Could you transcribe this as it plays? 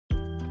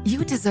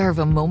You deserve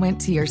a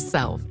moment to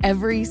yourself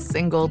every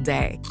single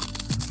day.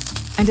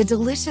 And a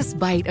delicious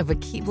bite of a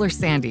Keebler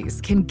Sandies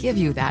can give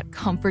you that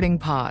comforting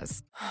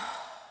pause.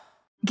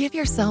 Give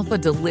yourself a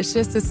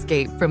delicious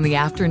escape from the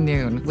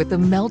afternoon with the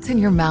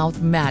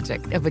melt-in-your-mouth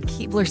magic of a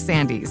Keebler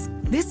Sandies.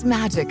 This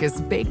magic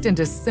is baked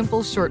into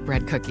simple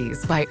shortbread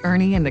cookies by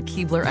Ernie and the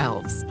Keebler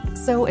Elves.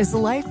 So as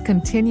life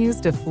continues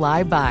to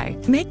fly by,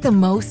 make the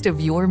most of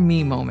your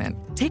me moment.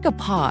 Take a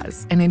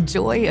pause and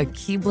enjoy a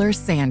Keebler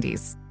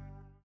Sandies.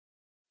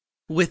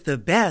 With the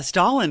best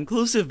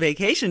all-inclusive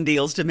vacation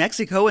deals to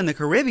Mexico and the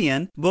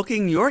Caribbean,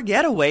 booking your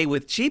getaway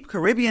with Cheap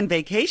Caribbean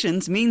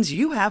Vacations means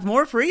you have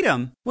more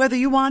freedom. Whether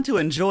you want to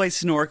enjoy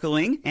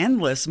snorkeling,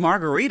 endless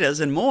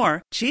margaritas, and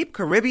more, Cheap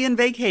Caribbean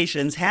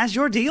Vacations has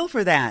your deal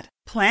for that.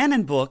 Plan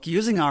and book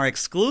using our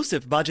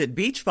exclusive budget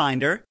beach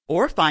finder,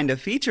 or find a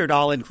featured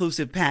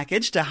all-inclusive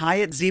package to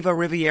Hyatt Ziva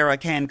Riviera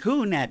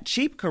Cancun at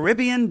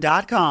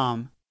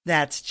cheapcaribbean.com.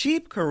 That's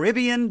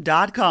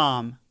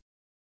cheapcaribbean.com.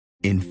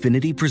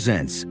 Infiniti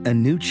presents a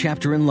new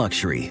chapter in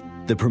luxury,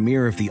 the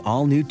premiere of the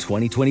all-new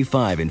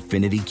 2025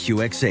 Infiniti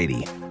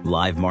QX80,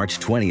 live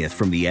March 20th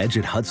from the Edge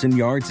at Hudson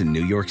Yards in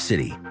New York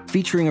City,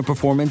 featuring a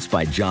performance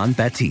by Jon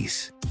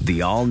Batiste.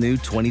 The all-new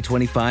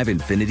 2025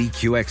 Infiniti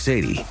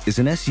QX80 is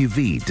an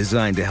SUV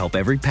designed to help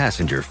every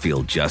passenger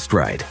feel just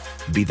right.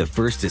 Be the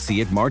first to see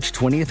it March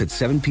 20th at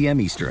 7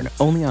 p.m. Eastern,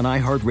 only on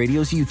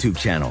iHeartRadio's YouTube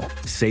channel.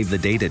 Save the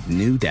date at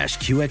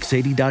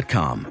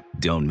new-QX80.com.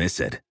 Don't miss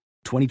it.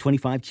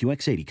 2025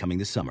 QX80 coming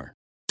this summer.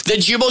 The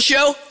Jubal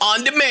Show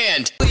on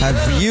demand.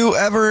 Have you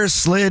ever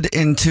slid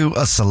into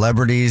a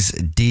celebrity's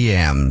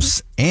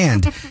DMs?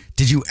 And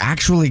did you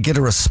actually get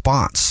a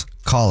response?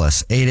 Call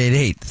us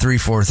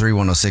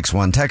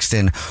 888-343-1061. Text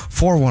in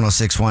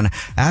 41061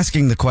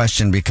 asking the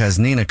question because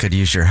Nina could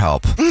use your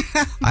help.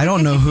 I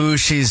don't know who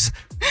she's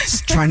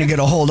trying to get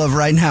a hold of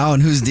right now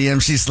and whose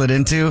DM she slid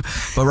into.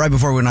 But right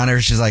before we went on air,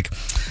 she's like,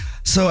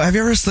 so have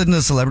you ever slid into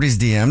celebrities'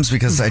 DMs?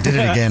 Because I did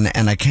it again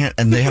and I can't,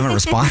 and they haven't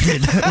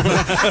responded.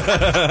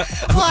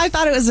 Well, I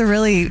thought it was a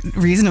really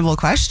reasonable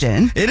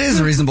question. It is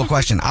a reasonable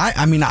question.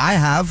 I mean, I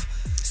have.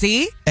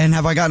 See? And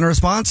have I gotten a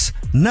response?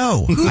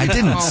 No, I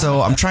didn't.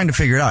 So I'm trying to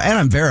figure it out. And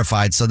I'm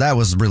verified. So that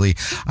was really,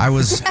 I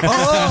was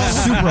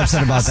super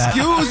upset about that.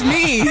 Excuse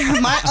me.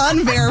 My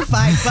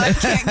unverified butt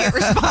can't get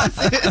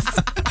responses.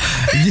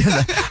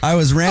 Yeah, I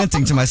was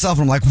ranting to myself.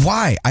 I'm like,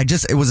 why?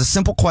 It was a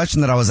simple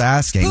question that I was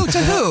asking. Who to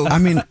who? I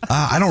mean,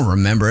 I don't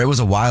remember. It was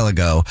a while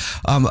ago.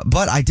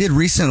 But I did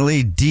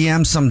recently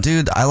DM some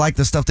dude. I like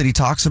the stuff that he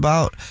talks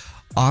about.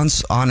 On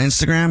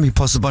Instagram, he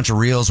posts a bunch of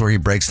reels where he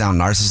breaks down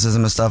narcissism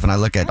and stuff, and I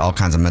look at all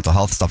kinds of mental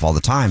health stuff all the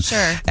time.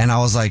 Sure. And I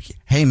was like,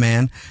 hey,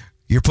 man,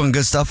 you're putting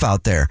good stuff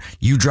out there.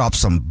 You drop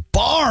some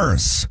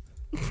bars.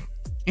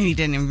 And he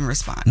didn't even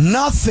respond.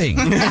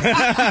 Nothing. And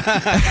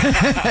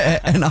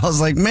I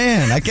was like,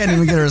 man, I can't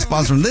even get a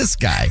response from this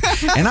guy.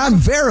 And I'm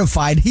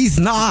verified. He's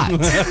not.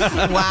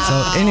 Wow.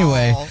 So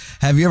anyway,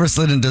 have you ever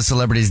slid into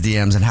celebrities'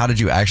 DMs, and how did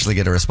you actually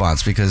get a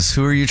response? Because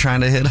who are you trying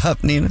to hit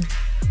up, Nina?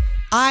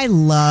 I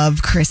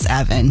love Chris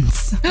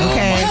Evans. Okay. Oh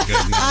my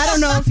goodness. I don't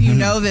know if you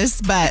know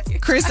this, but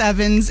Chris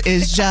Evans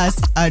is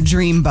just a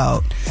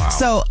dreamboat. Wow.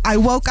 So I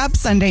woke up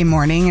Sunday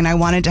morning and I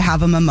wanted to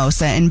have a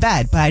mimosa in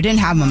bed, but I didn't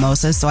have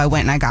mimosa, so I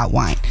went and I got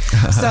wine.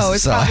 So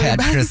it's I had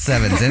Chris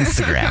Evans'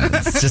 Instagram.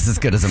 It's just as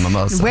good as a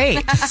mimosa.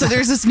 Wait, so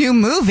there's this new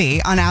movie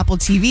on Apple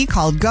TV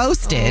called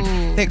Ghosted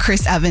that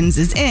Chris Evans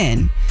is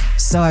in.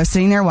 So I was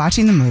sitting there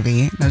watching the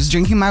movie. I was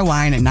drinking my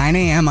wine at 9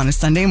 a.m. on a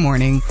Sunday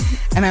morning.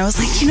 And I was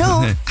like,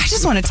 I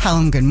just want to tell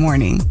him good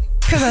morning.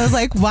 Because I was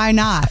like, why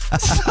not?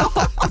 So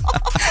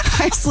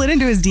I slid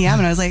into his DM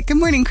and I was like, good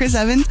morning, Chris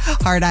Evans,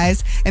 hard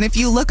eyes. And if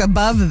you look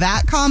above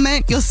that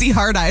comment, you'll see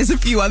hard eyes a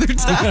few other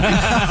times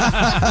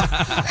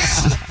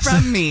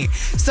from me.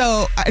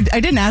 So I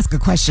didn't ask a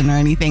question or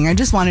anything. I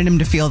just wanted him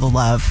to feel the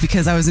love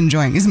because I was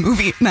enjoying his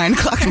movie at 9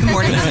 o'clock in the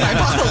morning with my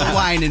bottle of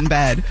wine in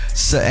bed.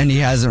 So, and he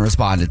hasn't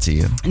responded to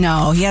you?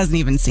 No, he hasn't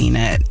even seen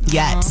it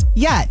yet.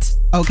 Yet.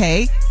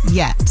 Okay?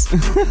 Yet.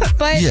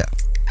 But... Yeah.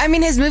 I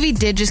mean, his movie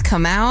did just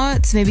come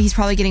out, so maybe he's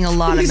probably getting a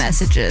lot of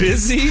messages.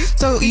 Busy?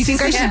 So you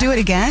think I should do it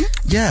again?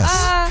 Yes.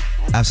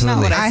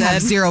 Absolutely. I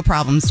have zero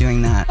problems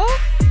doing that.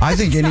 I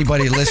think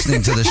anybody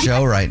listening to the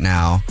show right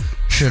now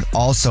should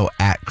also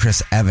at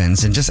Chris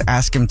Evans and just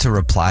ask him to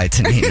reply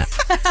to Nina.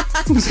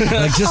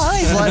 Like,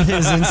 just flood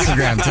his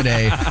Instagram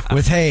today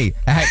with, hey,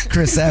 at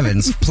Chris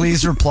Evans,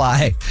 please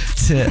reply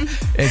to,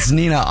 it's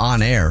Nina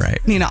on air, right?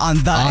 Nina on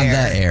the air. On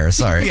the air,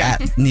 sorry. Yeah.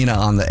 At Nina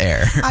on the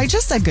air. I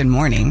just said good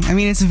morning. I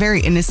mean, it's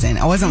very innocent.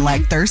 I wasn't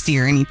like thirsty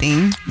or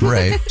anything.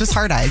 Right. Just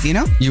hard eyes, you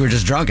know? You were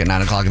just drunk at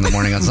 9 o'clock in the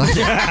morning on Sunday.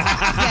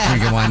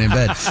 Drinking wine in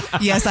bed.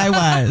 Yes, I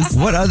was.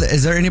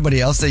 Is there anybody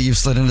else that you've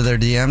slid into their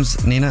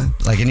DMs, Nina?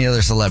 Like any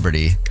other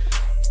celebrity?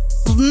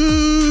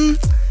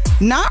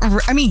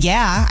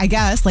 Yeah, I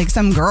guess. Like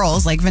some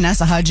girls, like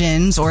Vanessa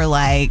Hudgens or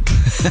like...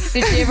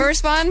 Did she ever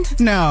respond?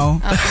 No.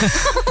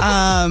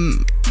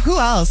 Who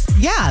else?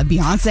 Yeah,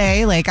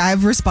 Beyonce. Like,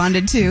 I've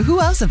responded to. Who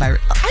else have I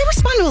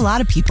respond to a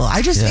lot of people.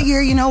 I just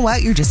figure, you know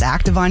what? You're just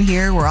active on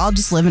here. We're all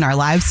just living our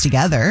lives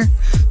together.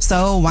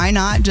 So why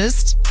not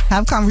just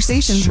have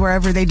conversations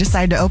wherever they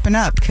decide to open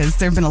up? Because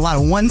there have been a lot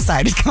of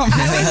one-sided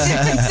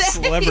conversations.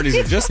 Celebrities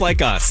are just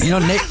like us. You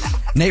know,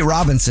 Nate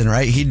Robinson,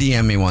 right? He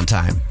DM'd me one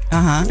time.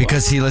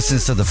 Because he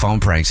listens to the phone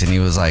pranks, and he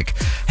was like,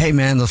 hey,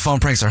 man, the phone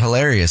pranks are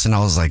hilarious. And I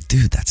was like,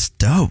 dude, that's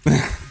dope.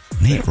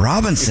 Nate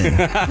Robinson.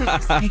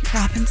 Nate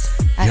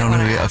Robinson. You don't know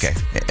who he is? Okay.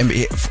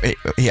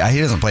 He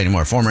doesn't play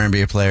anymore. Former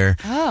NBA player.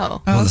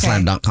 Oh. Won the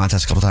slam dunk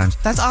contest a couple times.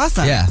 That's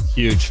awesome. Yeah.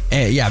 Huge.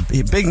 Yeah,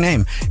 big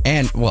name.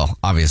 And, well,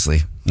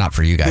 obviously, not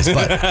for you guys.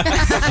 But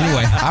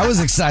anyway, I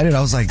was excited.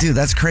 I was like, dude,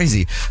 that's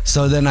crazy.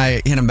 So then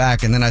I hit him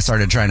back, and then I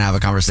started trying to have a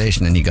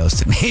conversation, and he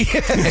ghosted me. He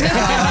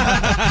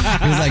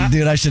was like,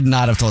 dude, I should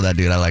not have told that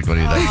dude I liked what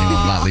he does. He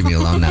will not leave me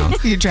alone now.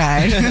 You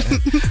tried.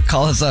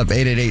 Call us up,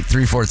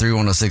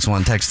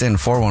 888-343-1061. Text in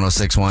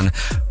 41061.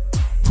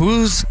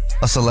 Who's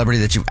a celebrity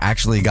that you've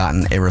actually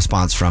gotten a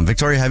response from?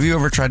 Victoria, have you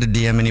ever tried to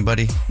DM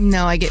anybody?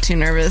 No, I get too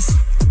nervous.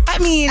 I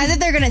mean, I think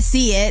they're going to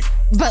see it,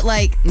 but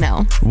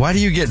no. Why do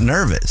you get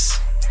nervous?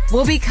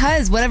 Well,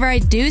 because whatever I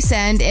do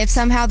send, if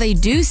somehow they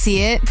do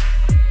see it,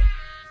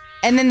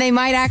 and then they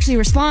might actually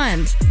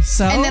respond.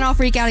 So? And then I'll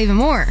freak out even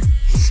more.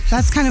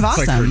 That's kind of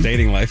awesome. It's like your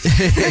dating life.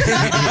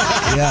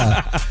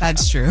 Yeah.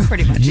 That's true.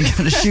 Pretty much. You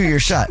gotta shoot your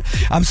shot.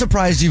 I'm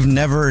surprised you've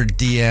never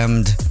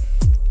DM'd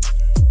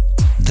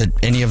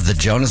any of the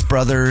Jonas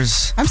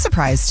Brothers. I'm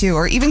surprised too.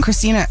 Or even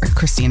Sabrina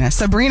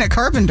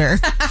Carpenter.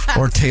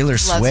 Or Taylor Love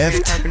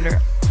Swift. Sabrina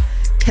Carpenter.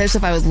 Taylor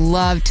Swift, I would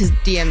love to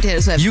DM Taylor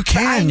Swift. You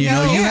can, you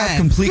know, you have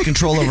complete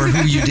control over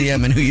who you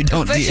DM and who you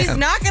don't but DM. she's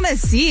not going to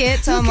see it,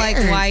 so I'm like,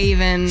 why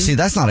even? See,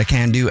 that's not a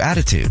can-do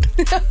attitude.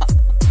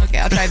 Okay,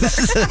 I'll try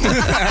better.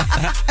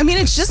 I mean,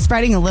 it's just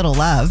spreading a little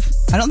love.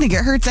 I don't think it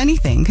hurts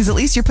anything, because at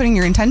least you're putting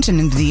your intention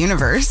into the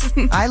universe.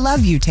 I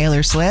love you,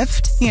 Taylor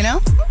Swift, you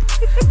know?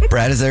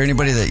 Brad, is there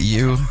anybody that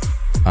you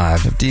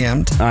have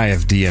DM'd? I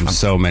have DM'd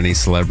so many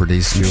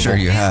celebrities. I'm sure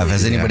you have.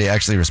 Has anybody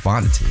actually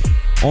responded to you?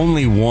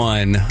 Only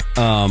one,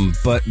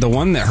 but the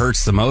one that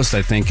hurts the most,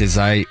 I think, is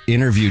I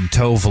interviewed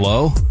Tove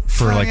Lo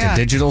for a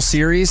digital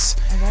series.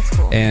 Oh, that's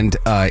cool. And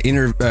I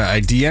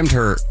DM'd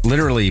her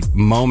literally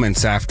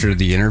moments after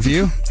the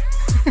interview,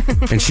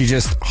 and she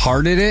just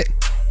hearted it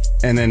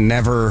and then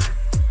never...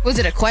 Was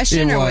it a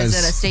question or was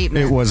it a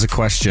statement? It was a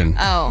question.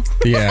 Oh.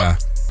 Yeah.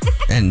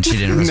 And she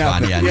didn't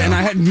respond yet. Yeah, and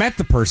I had met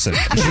the person.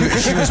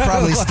 She was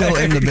probably still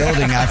in the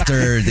building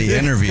after the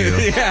interview.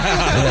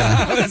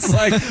 Yeah. It's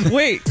like,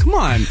 wait, come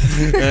on.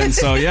 And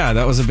so, yeah,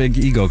 that was a big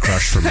ego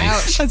crush for me.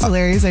 Ouch. That's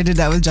hilarious. I did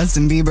that with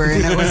Justin Bieber,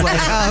 and it was like,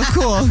 oh,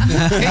 cool.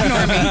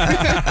 Ignore me.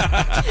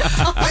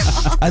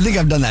 I think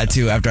I've done that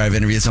too after I've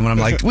interviewed someone. I'm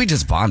like, we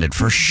just bonded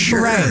for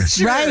sure.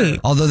 Right.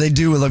 Although they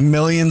do like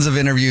millions of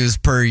interviews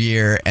per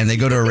year, and they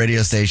go to a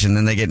radio station,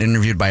 and they get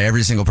interviewed by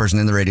every single person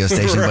in the radio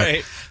station.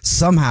 Right. But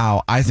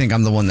somehow, I think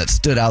I'm the one that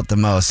stood out the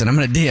most, and I'm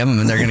going to DM them,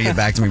 and they're going to get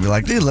back to me and be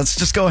like, dude, let's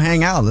just go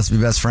hang out. Let's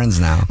be best friends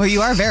now. Well,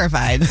 you are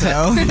verified,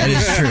 so. That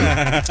is true.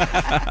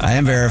 I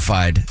am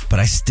verified, but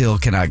I still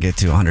cannot get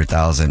to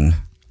 100,000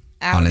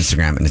 on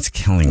Instagram, and it's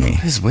killing me.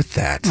 What is with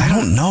that? I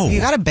don't know. You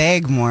got to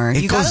beg more.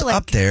 It You goes gotta,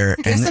 up there.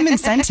 Give some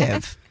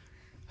incentive.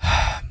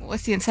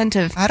 What's the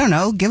incentive? I don't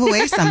know. Give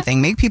away something.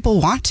 Make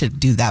people want to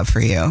do that for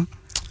you.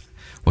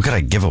 What could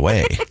I give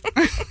away?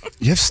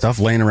 You have stuff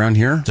laying around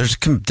here? There's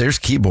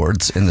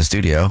keyboards in the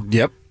studio.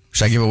 Yep.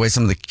 Should I give away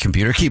some of the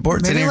computer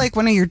keyboards in Maybe here? like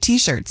one of your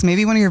t-shirts.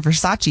 Maybe one of your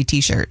Versace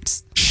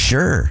t-shirts.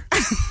 Sure.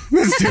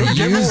 Let's do a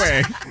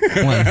giveaway.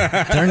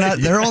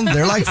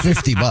 They're like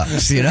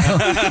 $50, you know?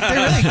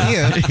 They're really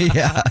cute.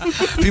 Yeah.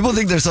 People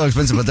think they're so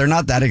expensive, but they're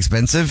not that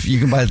expensive.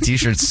 You can buy the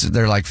t-shirts,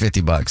 they're like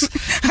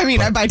 $50. I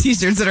mean, I buy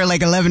t-shirts that are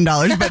like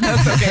 $11, but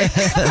that's okay.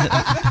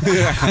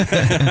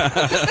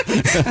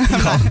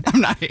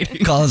 I'm not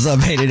hating. Call us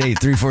up,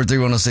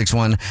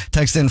 888-343-1061.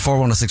 Text in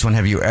 41061.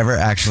 Have you ever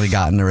actually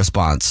gotten a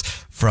response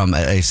from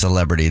a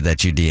celebrity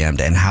that you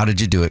DM'd? And how did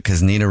you do it?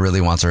 Because Nina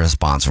really wants a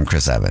response from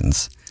Chris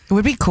Evans. It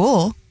would be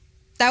cool.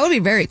 That would be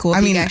very cool.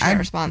 If you guys got a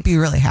response. I'd be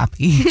really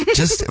happy.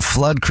 Just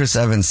flood Chris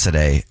Evans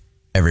today,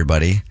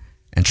 everybody,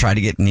 and try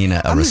to get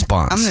Nina a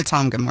response. I'm going to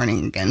tell him good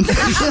morning again.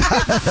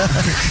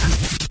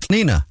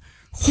 Nina,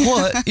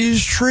 what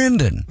is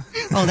trending?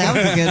 Oh, that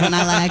was a good one.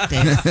 I liked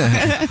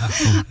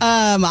it.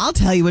 I'll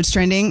tell you what's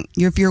trending.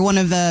 If you're one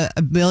of the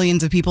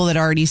billions of people that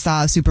already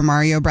saw a Super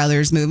Mario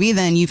Brothers movie,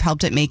 then you've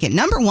helped it make it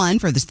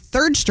 #1 for the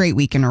third straight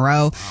week in a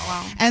row. Oh,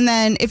 wow. And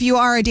then if you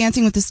are a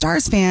Dancing with the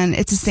Stars fan,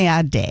 it's a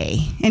sad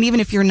day. And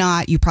even if you're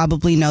not, you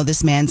probably know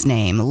this man's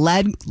name.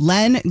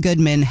 Len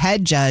Goodman,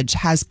 head judge,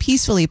 has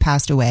peacefully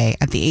passed away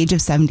at the age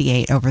of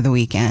 78 over the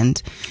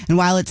weekend. And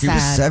while it's sad. He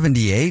was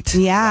 78?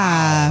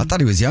 Yeah. Wow. I thought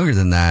he was younger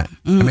than that.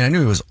 I mean, I knew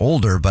he was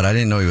older, but I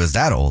didn't know he was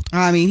that old.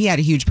 I mean, he had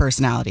a huge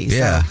personality.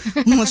 Yeah.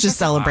 So let's just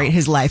celebrate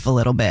his life a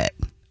little bit.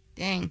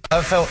 Dang.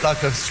 I felt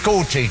like a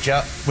school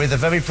teacher with a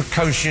very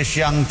precocious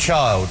young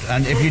child.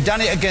 And if you'd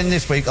done it again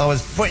this week, I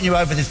was putting you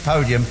over this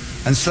podium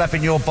and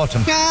slapping your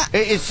bottom.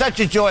 It is such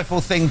a joyful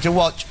thing to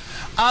watch.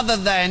 other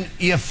than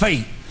your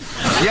feet.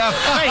 Your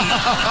feet,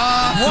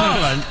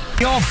 Warren,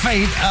 your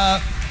feet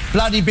are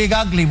bloody big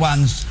ugly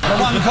ones. The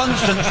one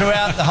constant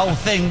throughout the whole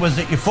thing was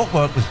that your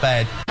footwork was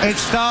bad. It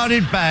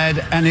started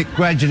bad and it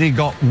gradually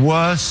got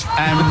worse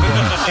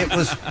and it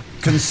was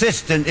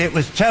consistent. It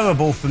was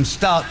terrible from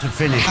start to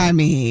finish. I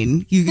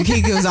mean,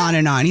 he goes on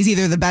and on. He's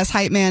either the best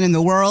hype man in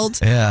the world.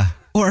 Yeah.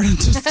 Or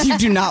just you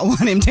do not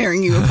want him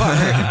tearing you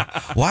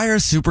apart. Why are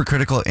super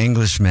critical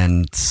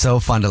Englishmen so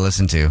fun to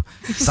listen to?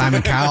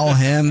 Simon Cowell,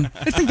 him.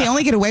 It's like they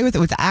only get away with it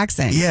with the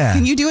accent. Yeah.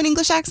 Can you do an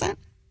English accent?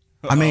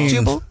 I mean,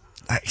 Jubal?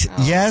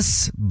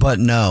 Yes, but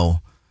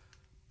no.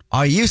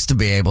 I used to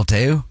be able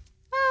to.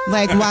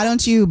 Like, why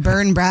don't you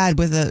burn Brad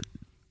with a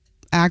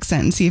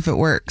accent and see if it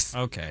works?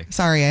 Okay.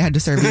 Sorry, I had to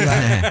serve you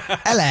up.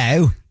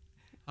 Hello.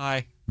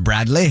 Hi.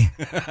 Bradley,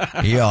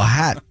 your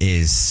hat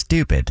is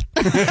stupid.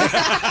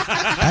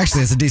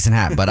 Actually, it's a decent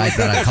hat, but I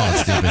thought I'd call it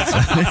stupid.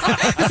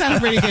 So. It sounded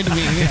pretty good to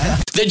me. Yeah.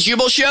 The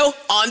Jubal Show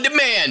on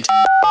demand.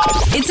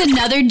 It's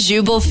another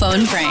Jubal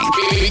phone prank.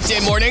 Weekday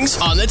mornings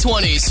on the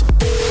 20s.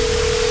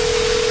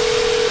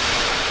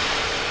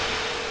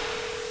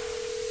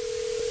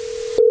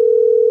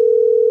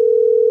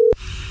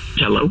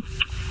 Hello?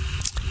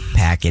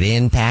 Pack it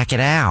in, pack it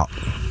out.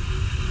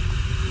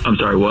 I'm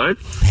sorry, what?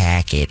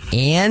 Pack it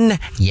in,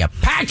 you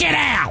pack it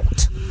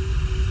out.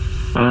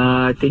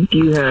 I think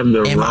you have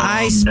the Am wrong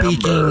I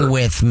speaking number.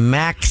 with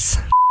Max?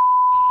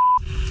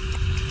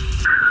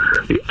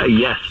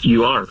 Yes,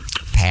 you are.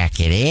 Pack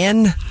it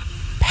in,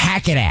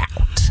 pack it out.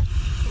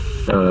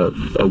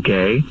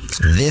 Okay.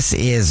 This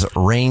is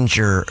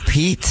Ranger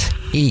Pete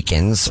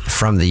Eakins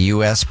from the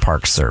U.S.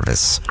 Park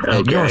Service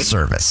at your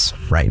service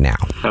right now.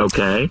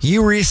 Okay.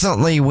 You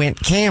recently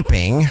went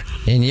camping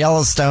in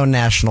Yellowstone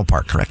National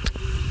Park, correct?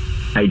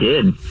 I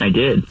did.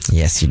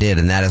 Yes, you did,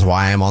 and that is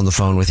why I'm on the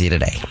phone with you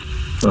today.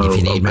 If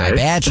you need my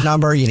badge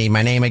number, you need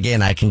my name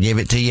again, I can give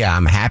it to you.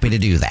 I'm happy to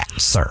do that,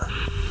 sir.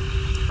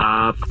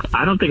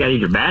 I don't think I need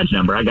your badge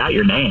number. I got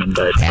your name,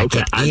 but pack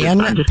it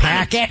in,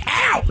 pack it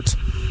out.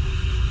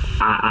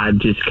 I'm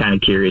just kind of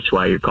curious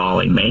why you're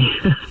calling me.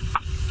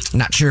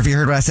 Not sure if you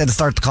heard what I said to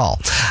start the call.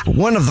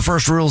 One of the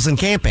first rules in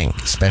camping,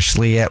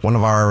 especially at one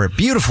of our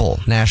beautiful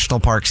national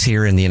parks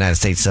here in the United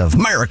States of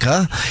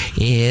America,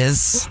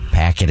 is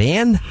pack it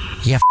in,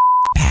 you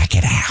pack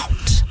it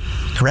out.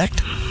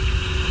 Correct?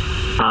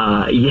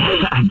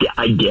 Yeah,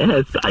 I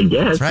guess.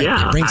 That's right.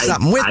 Yeah. You bring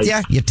something with you,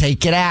 you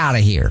take it out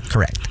of here.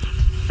 Correct.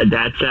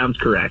 That sounds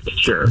correct,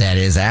 sure. That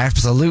is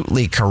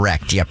absolutely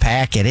correct. You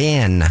pack it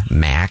in,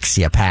 Max,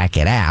 you pack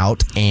it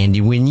out.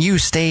 And when you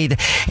stayed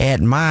at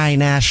my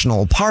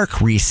national park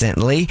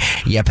recently,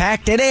 you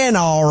packed it in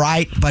all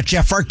right, but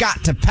you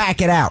forgot to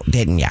pack it out,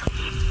 didn't you?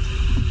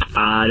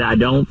 I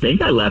don't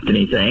think I left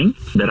anything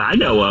that I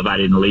know of. I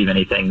didn't leave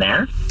anything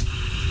there.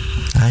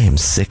 I am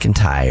sick and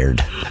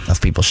tired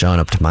of people showing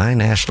up to my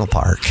national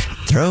park,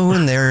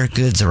 throwing their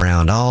goods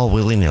around all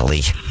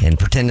willy-nilly, and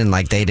pretending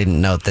like they didn't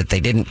know that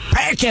they didn't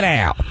pack it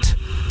out.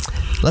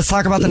 Let's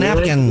talk about the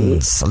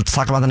napkins. Let's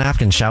talk about the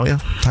napkins, shall we?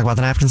 Talk about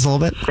the napkins a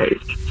little bit? Hey,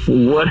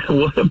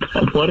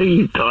 what are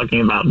you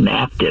talking about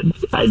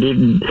napkins? I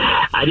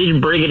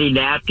didn't bring any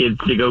napkins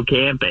to go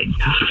camping.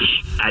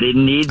 I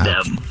didn't need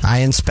them. I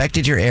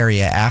inspected your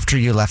area after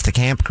you left the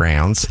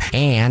campgrounds,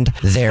 and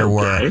there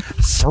were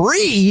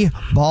 3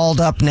 balled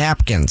up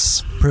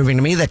napkins, proving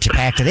to me that you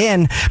packed it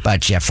in,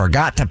 but you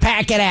forgot to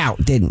pack it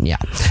out, didn't you?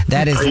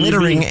 That is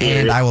littering,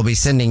 and I will be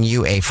sending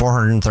you a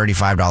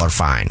 $435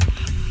 fine.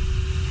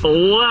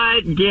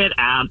 What? Get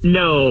out.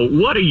 No.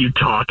 What are you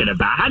talking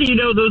about? How do you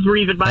know those were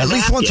even my napkins? At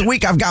least once a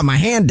week, I've got my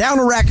hand down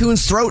a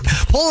raccoon's throat,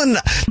 pulling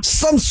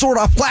some sort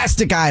of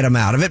plastic item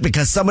out of it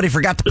because somebody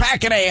forgot to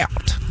pack it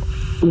out.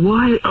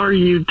 What are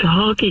you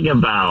talking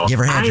about? You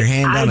ever had your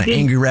hand down an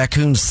angry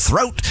raccoon's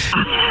throat?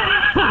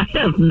 I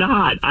have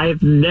not. I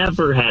have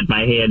never had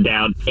my hand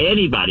down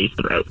anybody's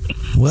throat.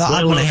 Well,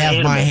 I'm going to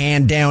have my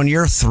hand down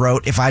your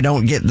throat if I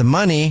don't get the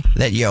money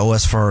that you owe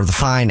us for the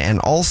fine. And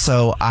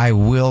also, I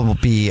will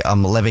be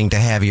living to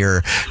have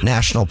your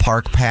national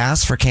park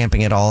pass for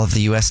camping at all of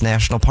the U.S.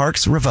 national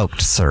parks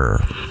revoked, sir.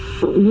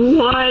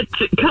 What?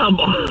 Come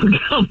on.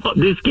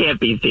 This can't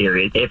be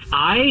serious. If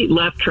I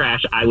left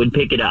trash, I would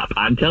pick it up.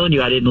 I'm telling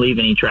you, I didn't leave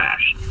any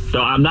trash.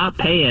 So I'm not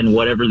paying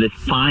whatever this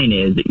fine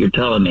is that you're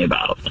telling me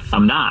about.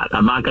 I'm not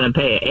going to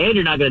pay it. And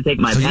you're not going to take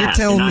my pass.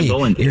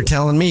 You're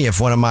telling me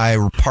if one of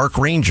my park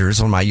rangers,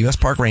 one of my U.S.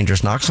 park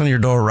rangers knocks on your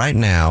door right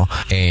now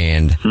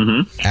and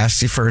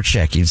asks you for a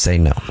check, you'd say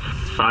no.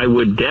 I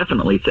would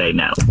definitely say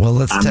no. Well,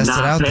 let's test it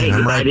out then.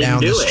 I'm right down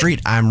the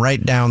street. I'm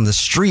right down the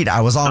street.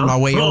 I was on my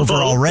way over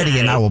already,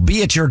 and I will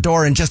be at your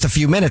door in just a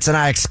few minutes, and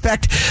I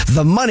expect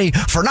the money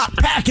for not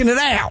packing it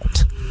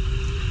out.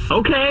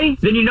 Okay,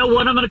 then you know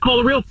what? I'm going to call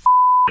the real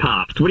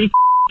cops. What do you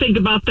think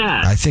about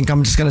that? I think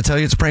I'm just going to tell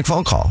you it's a prank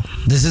phone call.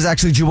 This is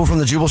actually Jubal from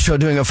the Jubal Show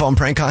doing a phone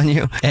prank on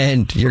you,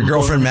 and your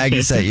girlfriend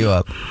Maggie set you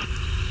up.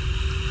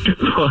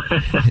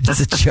 It's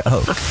a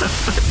joke.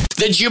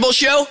 The Jubal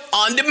Show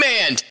on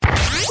demand.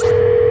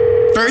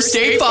 first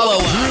date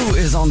follow-up. Drew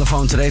is on the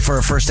phone today for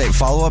a first date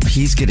follow-up.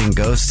 He's getting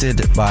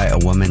ghosted by a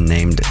woman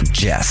named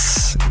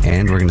Jess,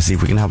 and we're going to see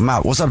if we can help him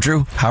out. What's up,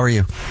 Drew? How are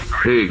you?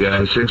 Hey,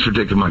 guys. Thanks for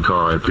taking my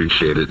call. I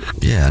appreciate it.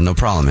 Yeah, no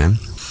problem, man.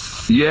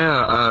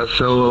 Yeah,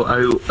 so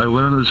I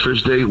went on this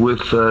first date with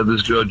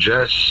this girl,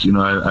 Jess. You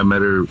know, I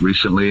met her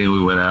recently, and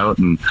we went out,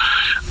 and,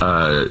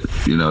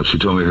 you know, she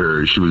told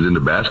me she was into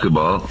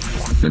basketball.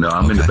 You know,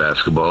 I'm into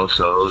basketball,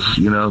 so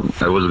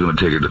I wasn't going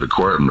to take her to the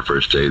court on the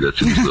first date. That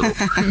seems a little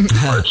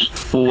much.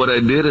 Well, what I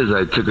did is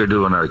I took her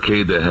to an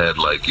arcade that had,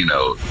 like, you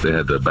know, they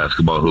had the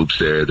basketball hoops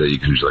there that you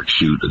can just, like,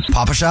 shoot.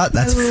 Pop-A-Shot?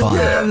 That's fun.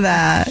 I love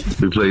that.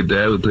 We played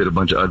that. We played a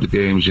bunch of other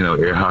games, you know,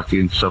 air hockey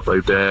and stuff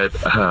like that.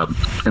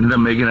 Ended up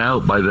making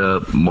out by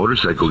the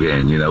motorcycle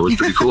gang. You know, it was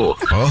pretty cool.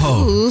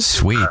 Oh,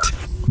 sweet.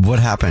 What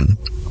happened?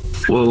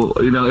 Well,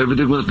 you know,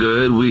 everything was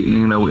good. We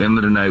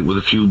ended the night with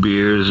a few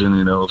beers and,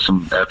 you know,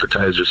 some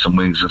appetizers, some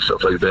wings and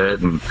stuff like that.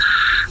 And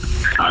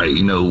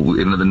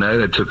end of the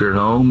night, I took her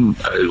home.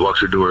 I walked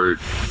her to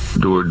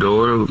her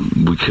door.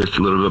 We kissed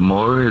a little bit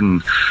more,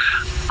 and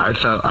I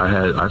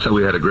thought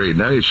we had a great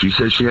night. She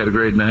said she had a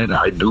great night.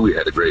 I knew we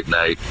had a great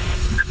night.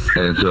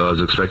 And so I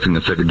was expecting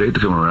a second date to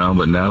come around,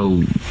 but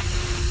now,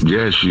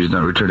 yeah, she's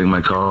not returning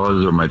my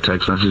calls or my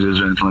text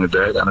messages or anything like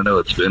that. I don't know.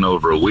 It's been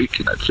over a week,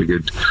 and I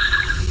figured,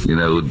 you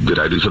know, did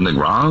I do something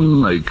wrong?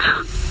 Like,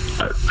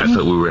 I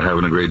thought we were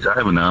having a great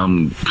time, and now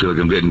I feel like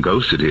I'm getting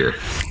ghosted here.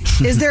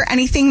 Is there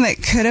anything that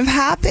could have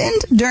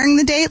happened during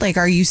the date? Like,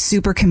 are you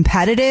super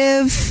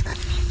competitive?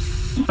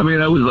 I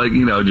mean, I was like,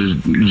 you know,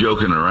 just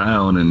joking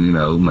around and, you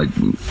know, like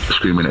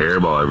screaming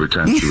airball every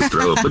time she would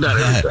throw it, but not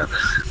every time.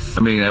 I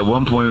mean, at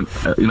one point,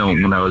 you know,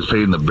 when I was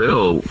paying the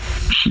bill,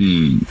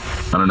 she,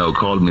 I don't know,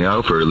 called me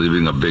out for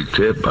leaving a big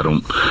tip.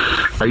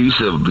 I used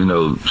to, you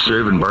know,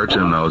 serve and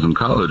bartend when I was in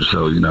college.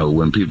 So, you know,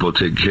 when people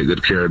take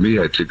good care of me,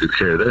 I take good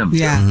care of them.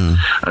 Yeah. So,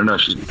 I don't know.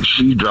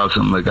 She dropped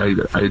something like,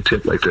 I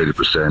tipped like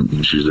 30%.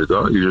 And she's like,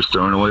 oh, you're just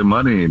throwing away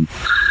money. And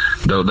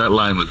though that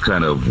line was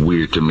kind of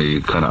weird to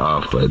me, kind of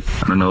off, but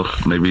I don't know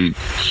if maybe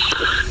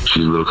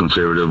she's a little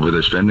conservative with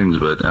her spendings,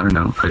 but I don't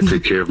know. I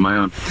take care of my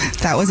own.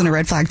 That wasn't a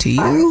red flag to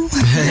you?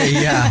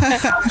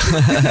 Yeah.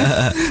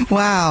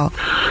 Wow.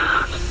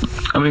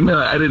 I mean, no,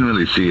 I didn't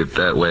really see it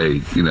that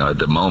way, you know, at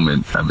the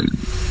moment. I mean,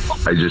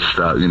 I just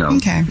thought, you know,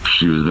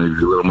 she was maybe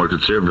a little more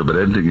conservative, but I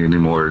didn't think any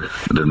more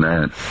than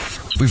that.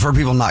 We've heard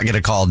people not get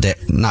a call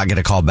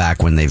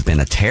back when they've been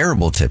a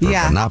terrible tipper,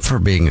 but not for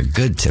being a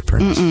good tipper.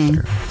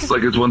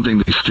 Like, it's one thing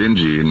to be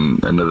stingy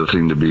and another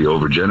thing to be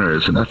over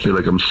generous, and I feel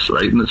like I'm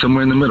right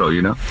somewhere in the middle,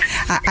 you know?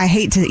 I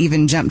hate to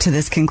even jump to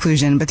this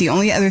conclusion, but the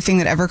only other thing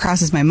that ever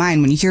crosses my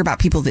mind when you hear about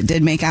people that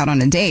did make out on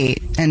a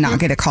date and not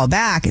get a call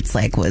back, it's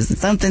like, was it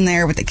something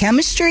there with the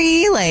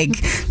chemistry? Like,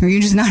 were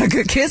you just not a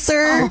good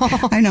kisser?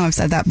 Oh. I know I've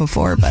said that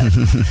before, but...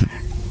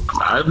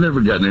 I've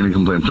never gotten any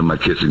complaints on my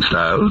kissing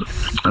style.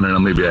 I don't know,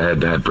 maybe I had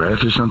bad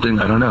breath or something.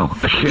 I don't know.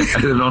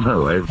 I don't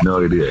know. I have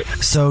no idea.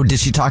 So did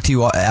she talk to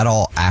you at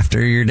all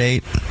after your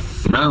date?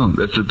 No,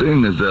 that's the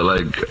thing, is that,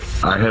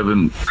 like, I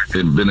haven't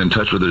been in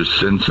touch with her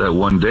since that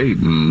one date,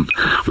 and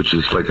which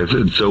is, like I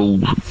said, so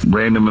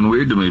random and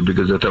weird to me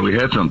because I thought we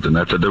had something.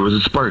 I thought there was a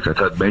spark. I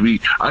thought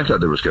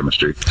there was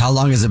chemistry. How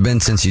long has it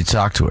been since you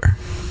talked to her?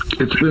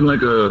 It's been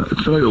like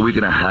a week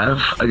and a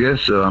half, I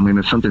guess. So, I mean,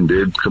 if something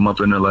did come up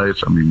in her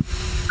life, I mean,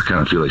 I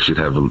kind of feel like she'd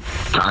have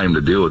time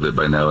to deal with it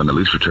by now and at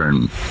least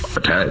return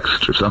a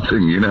text or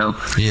something, you know?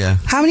 Yeah.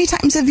 How many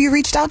times have you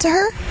reached out to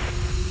her?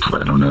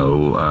 I don't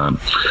know.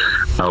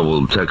 I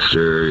will text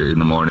her in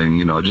the morning,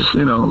 you know, just,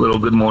 you know, a little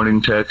good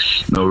morning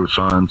text, no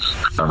response.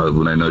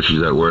 When I know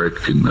she's at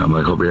work, and I'm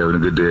like, hope you're having a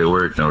good day at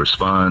work, no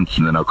response.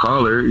 And then I'll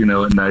call her, you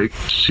know, at night,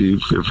 see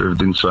if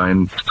everything's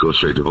fine, go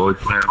straight to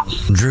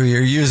voicemail. Drew,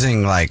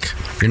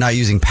 you're not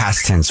using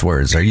past tense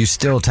words. Are you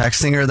still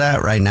texting her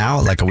that right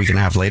now, like a week and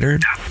a half later?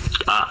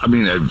 I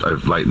mean,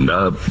 I've lightened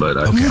up, but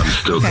I'm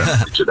still kind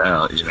of reaching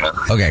out, you know.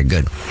 Okay,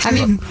 good. Have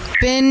you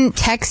been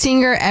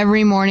texting her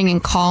every morning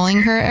and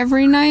calling her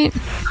every night?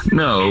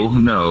 No.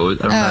 I'm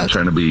not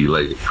trying to be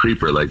like a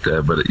creeper like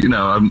that, but, you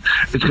know,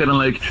 it's kind of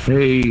like,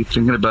 hey,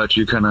 thinking about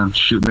you, kind of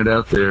shooting it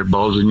out there,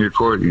 balls in your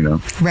court, you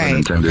know. Right.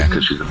 Intended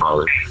because she's a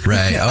baller.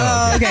 Right.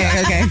 Oh,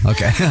 okay.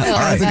 Okay. All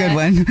right. That's a good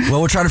one. Well,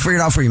 we'll try to figure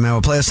it out for you, man.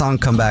 We'll play a song,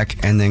 come back,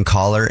 and then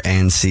call her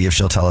and see if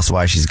she'll tell us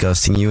why she's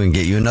ghosting you and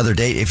get you another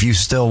date if you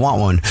still want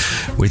one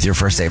with your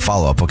first date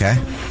follow-up, okay?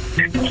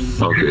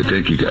 Okay,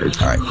 thank you, guys.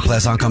 All right, play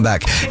a song, come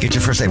back. Get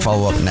your first date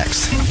follow-up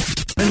next.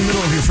 In the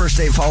middle of your first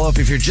date follow-up,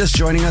 if you're just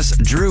joining us,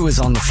 Drew is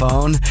on the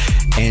phone,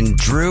 and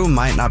Drew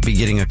might not be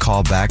getting a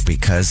call back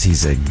because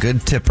he's a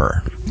good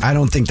tipper. I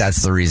don't think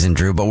that's the reason,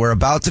 Drew, but we're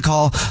about to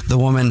call the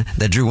woman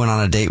that Drew went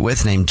on a date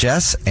with named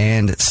Jess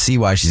and see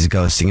why she's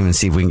ghosting him and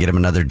see if we can get him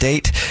another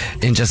date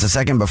in just a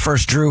second. But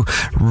first, Drew,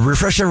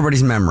 refresh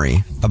everybody's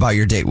memory about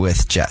your date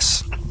with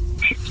Jess.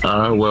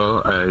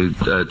 Well,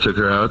 I took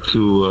her out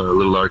to a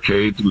little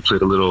arcade. We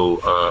played a little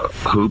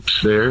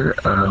hoops there.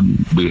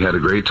 We had a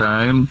great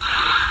time.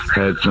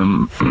 Had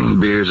some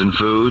beers and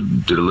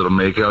food. Did a little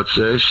makeout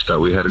sesh. Thought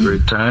we had a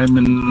great time,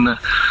 and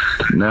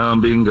now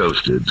I'm being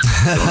ghosted.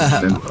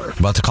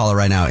 About to call her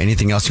right now.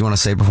 Anything else you want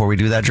to say before we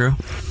do that, Drew?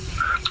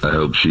 I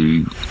hope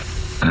she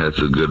has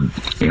a good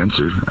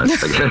answer, I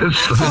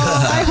guess.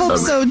 Oh, I hope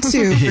so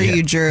too for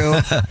you, Drew.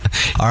 All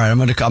right, I'm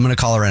gonna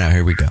call her right now.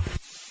 Here we go.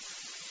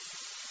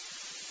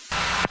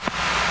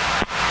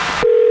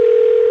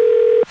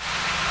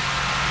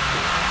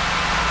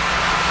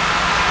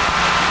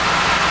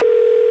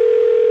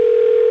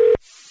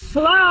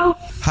 Hello.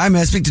 Hi,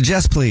 may I speak to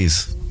Jess,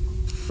 please?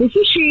 This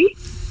is she.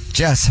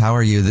 Jess, how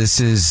are you?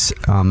 This is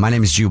my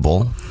name is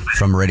Jubal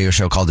from a radio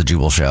show called The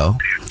Jubal Show.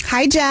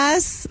 Hi,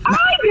 Jess. I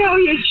know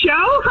your show.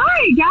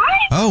 Hi,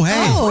 guys. Oh,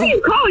 hey. Oh. Why are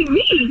you calling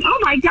me? Oh,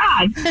 my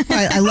God.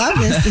 I love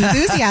this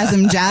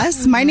enthusiasm,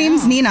 Jess. My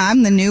name's Nina.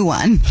 I'm the new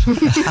one.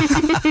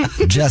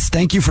 Jess,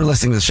 thank you for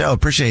listening to the show.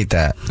 Appreciate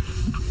that.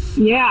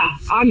 Yeah,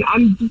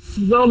 I'm just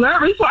a little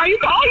nervous. Why are you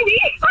calling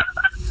me?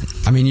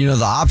 I mean, you know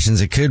the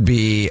options. It could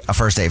be a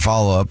first date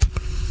follow-up.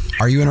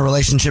 Are you in a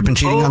relationship and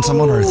cheating on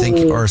someone, or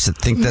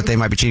think that they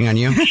might be cheating on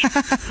you?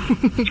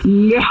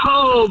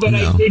 No, but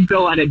I did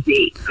go on a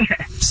date.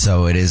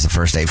 So it is a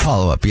first date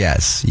follow-up,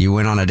 yes. You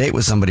went on a date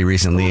with somebody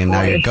recently, and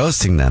now you're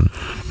ghosting them.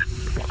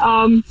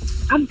 I'm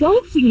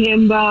ghosting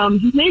him.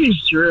 His name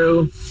is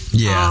Drew.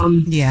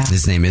 Yeah.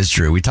 His name is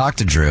Drew. We talked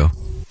to Drew.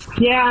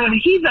 Yeah,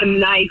 he's a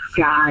nice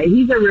guy.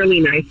 He's a really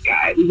nice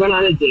guy. We went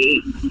on a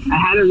date. I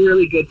had a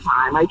really good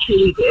time. I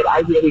truly did.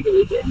 I really,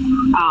 really did.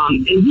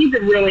 And he's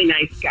a really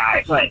nice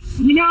guy. But,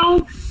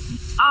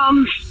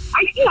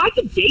 I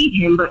could date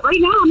him. But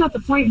right now I'm at the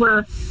point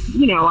where,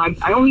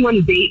 I only want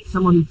to date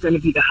someone who's going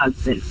to be the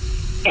husband.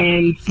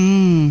 And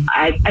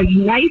as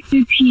nice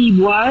as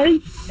he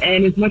was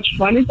and as much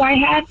fun as I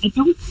had, I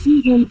don't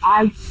see him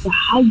as the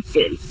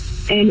husband.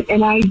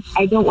 And I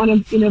don't want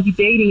to be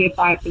dating if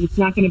it's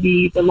not going to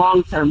be the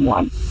long-term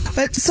one.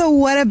 But so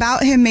what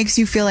about him makes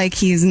you feel like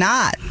he's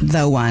not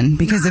the one?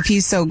 Because if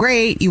he's so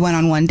great, you went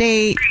on one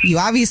date, you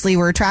obviously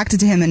were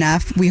attracted to him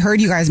enough. We heard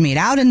you guys made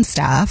out and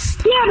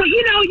stuff. Yeah, but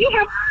you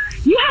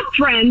have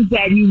friends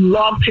that you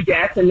love to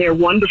death and they're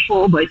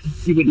wonderful, but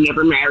you would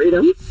never marry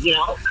them,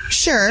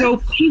 Sure. So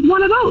he's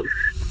one of those.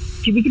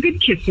 He was a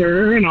good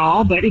kisser and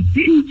all, but it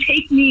didn't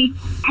take me,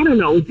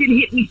 it didn't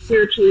hit me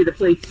spiritually the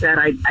place that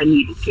I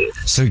needed to.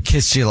 So he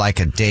kissed you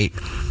like a date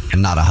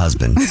and not a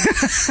husband.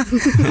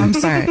 I'm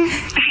sorry.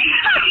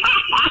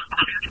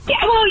 Yeah,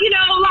 well,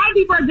 a lot of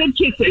people are good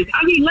kissers.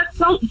 I mean,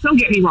 don't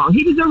get me wrong.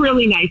 He was a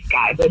really nice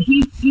guy, but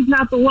he's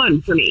not the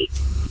one for me.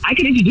 I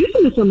could introduce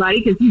him to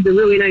somebody because he's a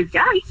really nice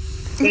guy,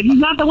 but he's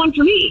not the one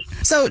for me.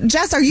 So,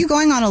 Jess, are you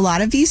going on a lot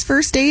of these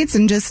first dates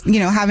and just,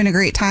 having a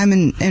great time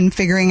and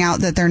figuring out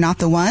that they're not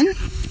the one?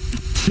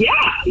 Yeah.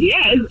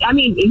 I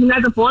mean, isn't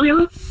that the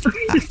formula?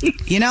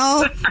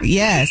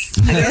 Yes.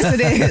 I guess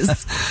it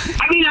is.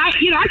 I mean,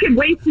 I could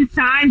waste his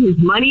time, his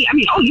money. I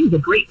mean, he was a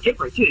great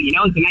tipper, too. He's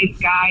a nice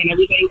guy and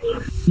everything.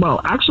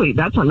 Well, actually,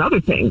 that's another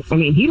thing. I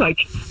mean, he,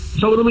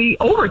 totally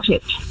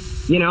over-tipped.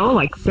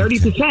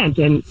 30%.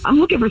 And I'm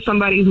looking for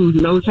somebody who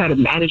knows how to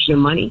manage their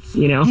money,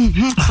 a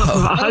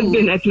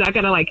husband that's not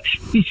going to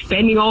be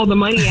spending all the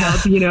money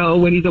out,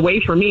 when he's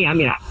away from me. I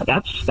mean,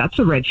 that's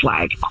a red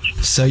flag.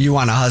 So you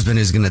want a husband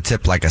who's going to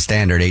tip like a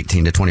standard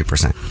 18 to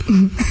 20%?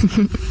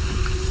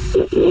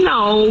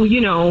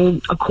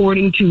 No,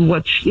 according to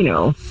what's,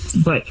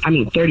 but I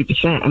mean,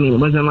 30%. I mean, it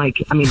wasn't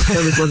the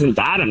service wasn't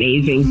that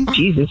amazing.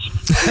 Jesus.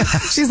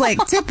 She's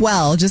like, tip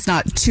well, just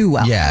not too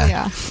well.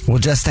 Yeah. Well,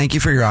 Jess, thank you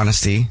for your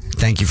honesty.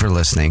 Thank you for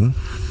listening.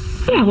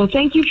 Yeah, well,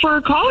 thank you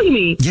for calling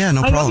me. Yeah,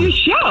 no problem. I love your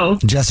show.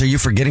 Jess, are you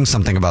forgetting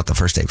something about the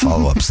first date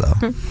follow-ups,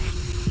 though?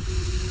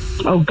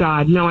 Oh,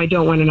 God, no, I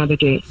don't want another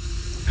date.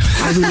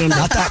 I remember.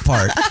 Not that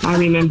part. I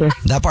remember.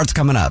 That part's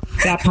coming up.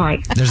 That part.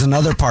 There's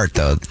another part,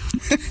 though.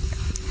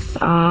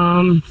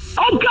 Oh,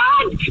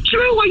 God!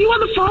 Drew, are you on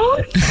the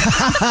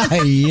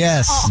phone?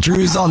 Yes,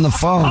 Drew's on the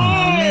phone.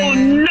 Oh,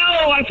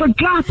 no, I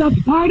forgot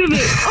that's part of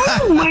it.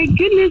 Oh, my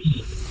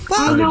goodness.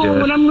 Well, no,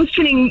 when I'm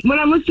listening to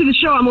the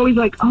show, I'm always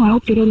like, I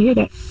hope they don't hear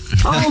that.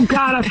 Oh,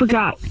 God, I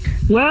forgot.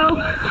 Well,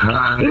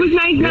 it was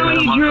nice knowing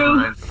you,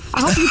 Drew.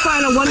 I hope you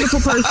find a wonderful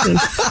person.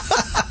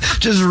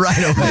 Just right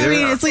away. I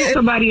mean, it's like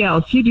somebody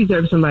else. You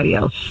deserve somebody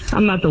else.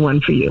 I'm not the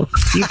one for you.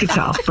 You could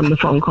tell from the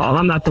phone call.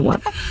 I'm not the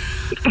one.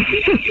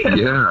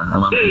 Yeah,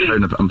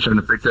 I'm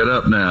starting to pick that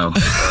up now.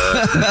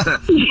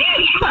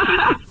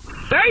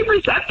 Very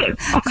perceptive.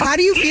 How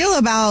do you feel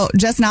about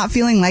just not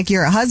feeling like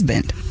you're a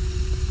husband?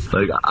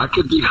 Like, I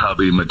could be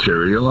hubby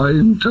material. I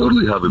am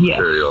totally hubby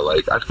material.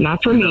 Like,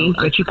 not for me,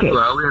 but you could.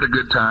 Well, we had a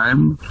good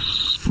time.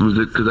 Was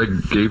it because I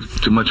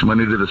gave too much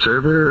money to the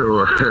server,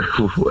 or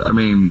I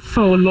mean?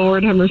 Oh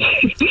Lord, have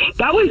mercy.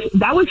 That was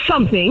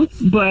something.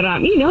 But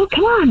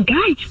come on,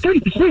 guys,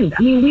 30%.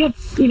 I mean, we have,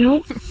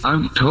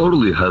 I'm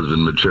totally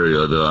husband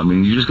material, though. I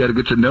mean, you just got to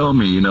get to know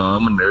me. I'm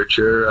a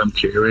nurturer. I'm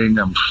caring.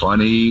 I'm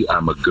funny.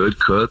 I'm a good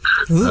cook.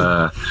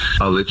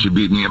 I'll let you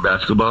beat me in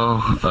basketball.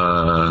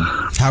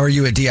 How are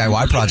you at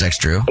DIY projects,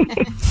 Drew?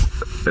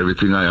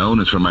 Everything I own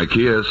is from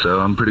IKEA, so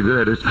I'm pretty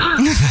good at it.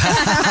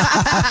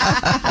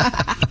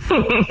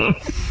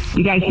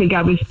 You guys think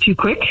I was too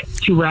quick,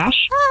 too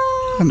rash?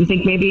 You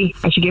think maybe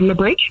I should give him a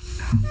break?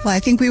 Well, I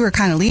think we were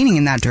kind of leaning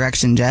in that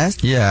direction,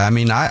 Jess. Yeah, I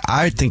mean,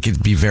 I think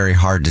it'd be very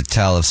hard to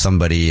tell if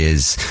somebody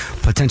is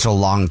potential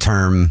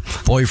long-term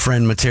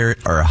boyfriend material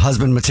or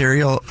husband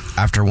material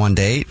after one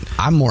date.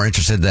 I'm more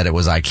interested that it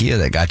was IKEA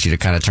that got you to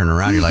kind of turn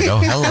around. You're like, oh,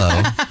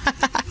 hello.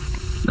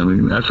 I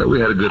mean, that's how we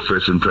had a good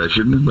first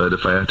impression, but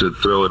if I have to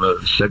throw in a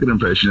second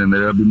impression in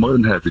there, I'd be more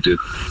than happy to.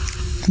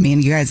 I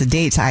mean, you guys, a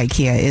date to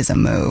IKEA is a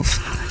move.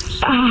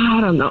 I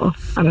don't know.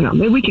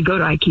 Maybe we could go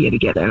to IKEA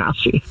together and I'll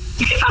see.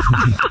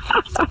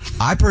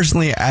 I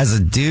personally, as a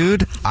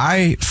dude,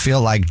 I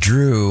feel like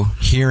Drew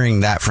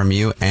hearing that from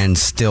you and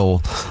still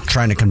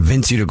trying to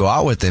convince you to go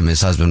out with him is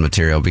husband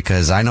material,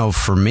 because I know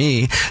for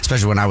me,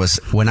 especially when I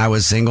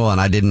was single and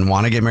I didn't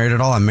want to get married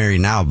at all, I'm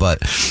married now, but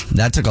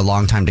that took a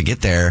long time to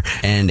get there.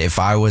 And if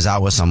I was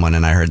out with someone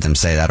and I heard them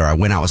say that, or I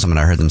went out with someone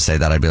and I heard them say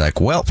that, I'd be like,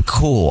 well,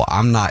 cool.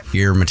 I'm not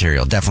your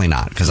material. Definitely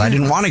not. Because I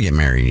didn't want to get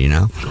married,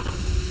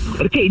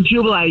 Okay,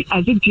 Jubal,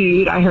 as a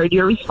dude, I heard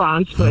your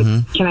response, but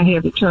can I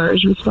hear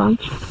Victoria's response?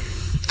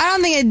 I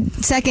don't think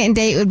a second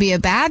date would be a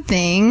bad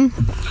thing.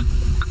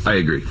 I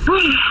agree.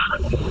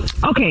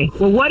 Okay,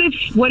 well, what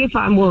if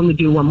I'm willing to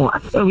do one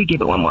more? Or we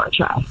give it one more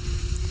try?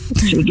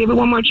 Should we give it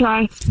one more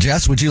try?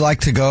 Jess, would you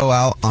like to go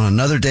out on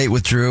another date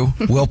with Drew?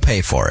 We'll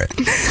pay for it.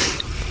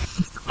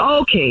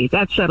 Okay,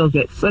 that settles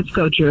it. Let's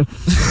go, Drew. All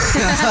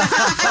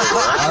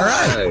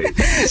right.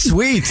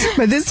 Sweet.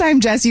 But this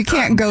time, Jess, you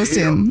can't ghost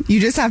him. You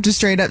just have to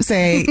straight up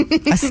say,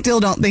 I still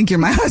don't think you're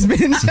my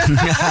husband.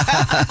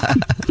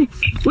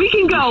 We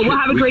can go. We'll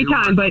have a great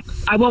time, but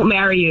I won't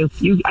marry you.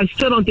 I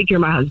still don't think you're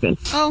my husband.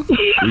 Oh.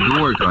 We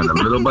can work on it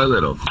little by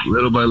little,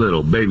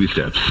 baby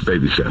steps.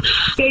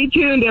 Stay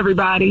tuned,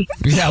 everybody.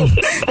 Yeah.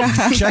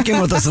 Check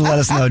in with us and let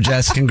us know,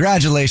 Jess.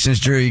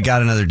 Congratulations, Drew. You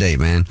got another date,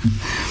 man.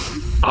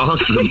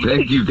 Awesome.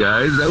 Thank you,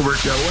 guys. That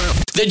worked out well.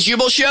 The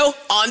Jubal Show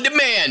on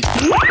demand.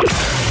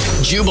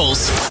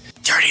 Jubal's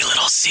dirty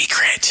little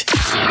secret.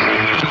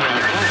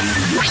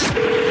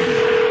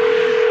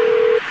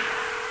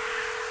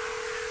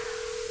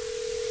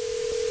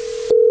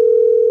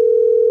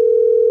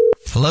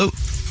 Hello.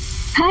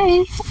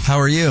 Hi. How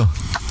are you?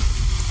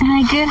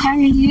 Good. How are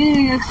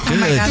you? Good. Oh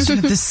my gosh, you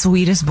have the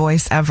sweetest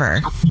voice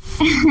ever.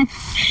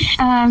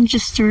 I'm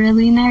just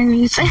really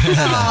nervous.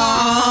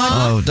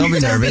 Oh, don't be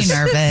nervous.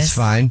 It's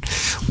fine.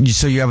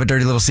 So you have a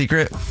dirty little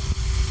secret?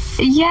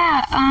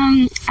 Yeah,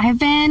 I've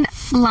been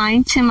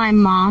lying to my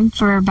mom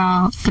for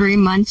about 3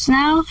 months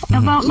now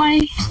about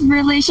my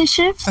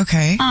relationship.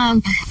 Okay.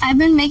 I've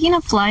been making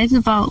up lies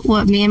about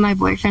what me and my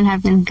boyfriend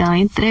have been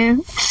going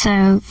through.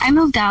 So I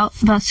moved out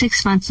about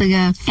 6 months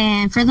ago,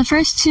 and for the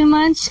first 2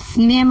 months,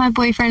 me and my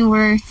boyfriend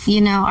were,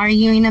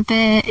 arguing a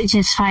bit,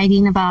 just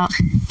fighting about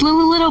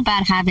little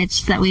bad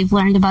habits that we've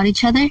learned about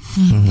each other.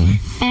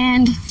 Mm-hmm.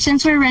 And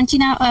since we're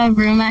renting out a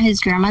room at his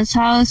grandma's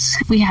house,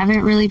 we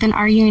haven't really been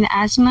arguing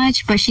as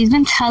much, but she's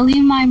been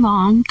telling my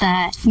mom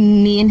that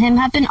me and him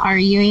have been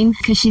arguing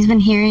because she's been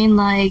hearing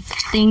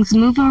things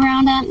move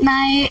around at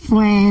night,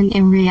 when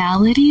in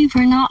reality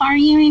we're not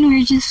arguing,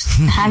 we're just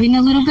having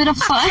a little bit of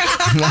fun.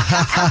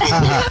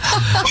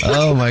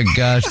 Oh my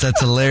gosh, that's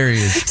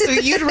hilarious. So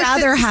you'd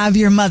rather have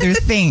your mother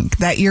think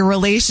that your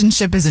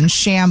relationship is in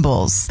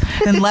shambles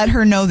than let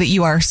her know that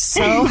you are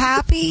so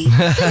happy?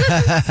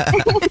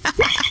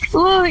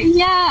 Well,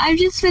 yeah, I've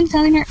just been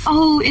telling her,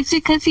 it's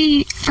because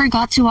he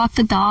forgot to walk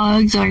the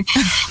dogs, or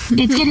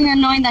it's getting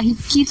annoying that he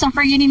keeps on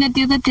forgetting to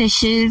do the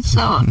dishes.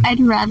 So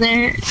I'd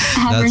rather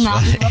have her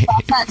not know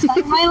about that side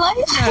of my life.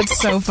 That's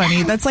so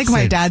funny. That's like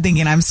my dad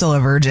thinking I'm still a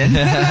virgin.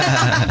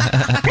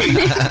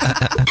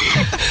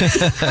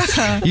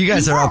 You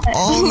guys are up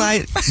all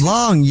night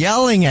long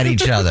yelling at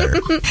each other.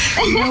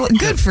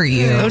 Good for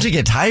you. Don't you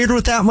get tired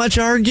with that much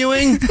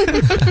arguing?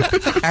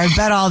 I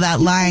bet all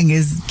that lying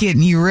is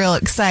getting you real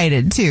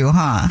excited too,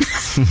 huh?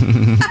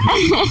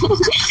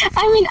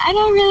 I mean, I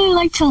don't really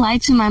like to lie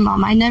to my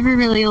mom. I never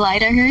really lie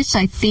to her, so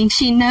I think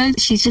she knows.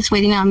 She's just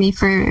waiting on me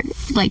to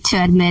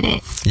admit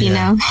it, you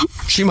know?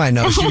 She might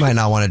know. She might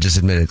not want to just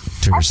admit it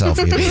to herself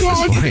either at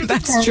this point.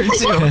 That's true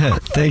too.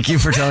 Thank you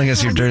for telling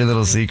us your dirty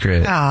little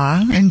secret.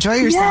 Aw, enjoy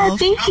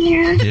yourself. Yeah, thank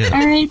you. Yeah.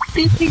 All right,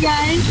 thank you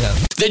guys. Yeah.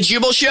 The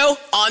Jubal Show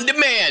on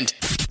demand.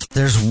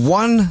 There's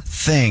one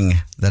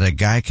thing that a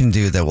guy can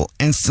do that will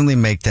instantly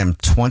make them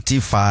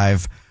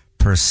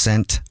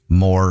 25%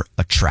 more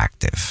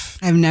attractive?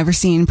 I've never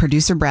seen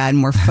producer Brad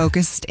more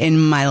focused in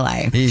my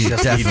life. He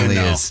definitely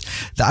is.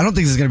 I don't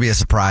think this is going to be a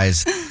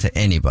surprise to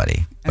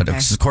anybody, but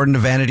it's according to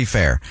Vanity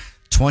Fair,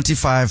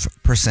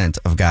 25%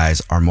 of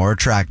guys are more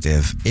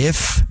attractive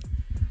if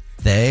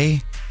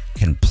they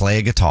can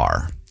play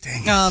guitar.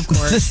 Oh, of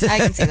course. I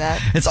can see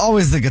that. It's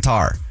always the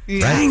guitar,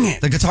 right? Dang it.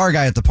 The guitar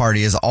guy at the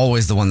party is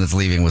always the one that's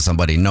leaving with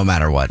somebody, no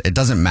matter what. It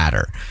doesn't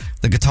matter.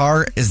 The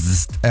guitar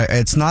is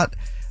it's not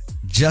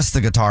just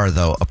the guitar,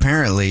 though.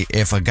 Apparently,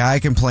 if a guy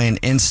can play an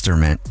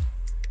instrument,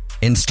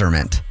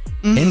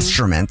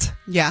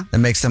 Yeah. that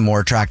makes them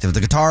more attractive.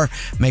 The guitar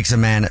makes a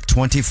man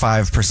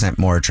 25%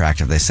 more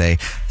attractive, they say.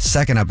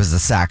 Second up is the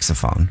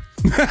saxophone.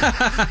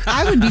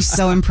 I would be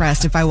so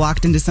impressed if I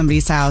walked into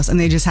somebody's house and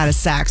they just had a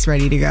sax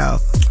ready to go.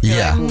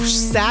 Yeah. Like,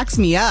 sax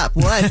me up.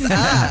 What's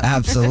up?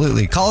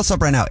 Absolutely. Call us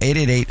up right now,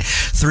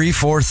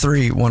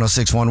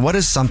 888-343-1061. What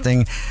is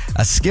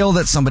a skill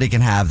that somebody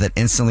can have that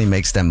instantly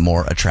makes them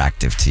more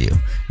attractive to you?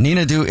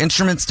 Nina, do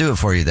instruments do it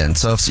for you then?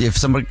 So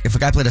if a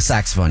guy played a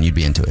saxophone, you'd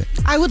be into it.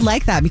 I would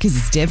like that because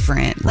it's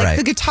different. Like Right.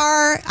 the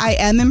guitar, I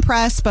am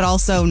impressed, but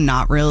also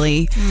not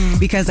really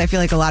because I feel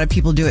like a lot of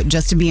people do it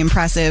just to be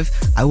impressive.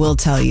 I will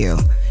tell you.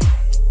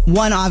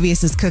 One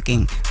obvious is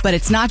cooking, but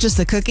it's not just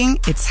the cooking,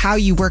 it's how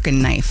you work a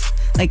knife.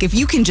 Like if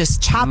you can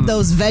just chop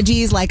those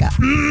veggies like a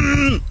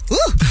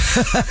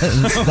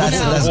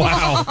That's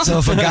wow. So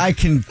if a guy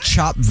can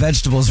chop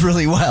vegetables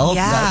really well,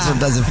 that's what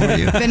does it for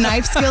you. The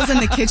knife skills in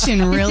the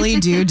kitchen really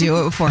do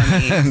it for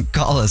me.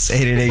 Call us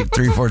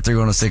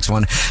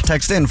 888-343-1061.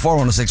 Text in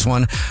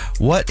 41061.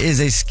 What is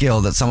a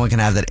skill that someone can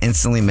have that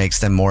instantly makes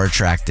them more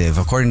attractive?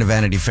 According to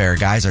Vanity Fair,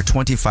 guys are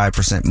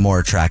 25% more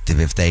attractive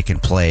if they can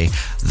play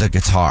the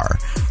guitar.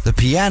 The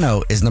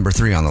piano is number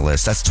 3 on the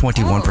list. That's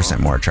 21%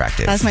 more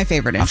attractive. That's my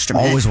favorite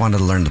instrument. I've always wanted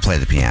to learn to play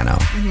the piano.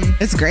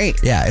 It's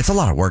great. Yeah, it's a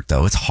lot of work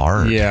though. It's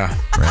hard. Yeah.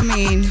 I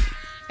mean,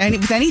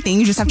 with anything,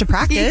 you just have to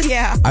practice.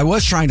 Yeah. I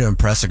was trying to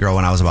impress a girl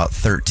when I was about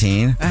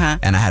 13,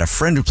 and I had a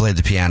friend who played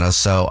the piano,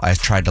 so I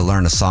tried to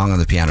learn a song on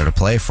the piano to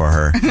play for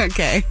her.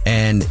 Okay.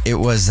 And it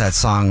was that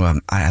song,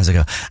 I was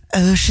like,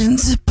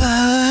 oceans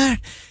apart,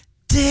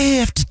 day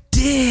after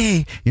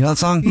day. You know that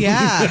song?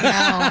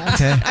 Yeah.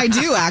 Okay. I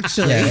do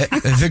actually. Yeah,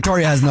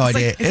 Victoria has no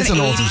idea. It's an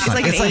old song. It's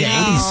like an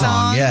 80s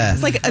song. Yeah.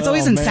 It's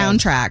always in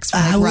soundtracks. For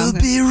I will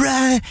be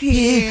right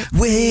here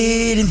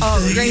waiting for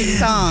you. Great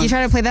song. You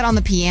try to play that on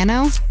the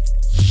piano?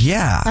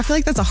 Yeah. I feel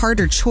like that's a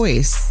harder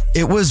choice.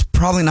 It was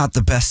probably not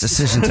the best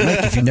decision to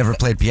make if you never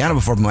played piano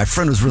before, but my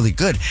friend was really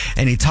good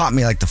and he taught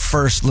me like the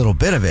first little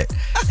bit of it.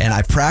 And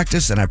I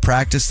practiced and I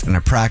practiced and I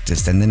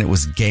practiced and then it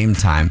was game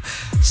time.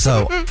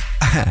 So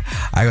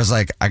I was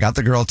like, I got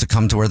the girl to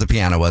come to where the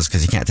piano was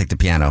because you can't take the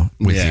piano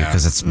with you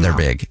because they're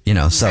big, you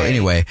know. So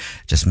anyway,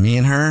 just me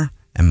and her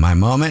and my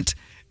moment,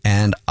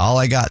 and all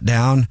I got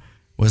down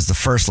was the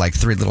first like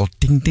 3 little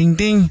ding, ding,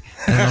 ding.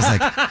 And I was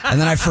like, and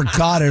then I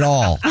forgot it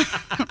all.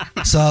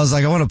 So I was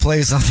like, I want to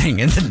play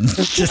something. And then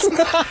just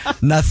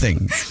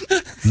nothing.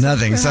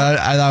 So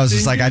I was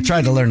just like, I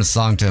tried to learn a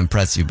song to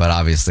impress you, but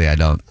obviously I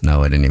don't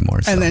know it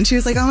anymore. So. And then she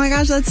was like, oh my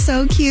gosh, that's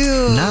so cute.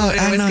 No,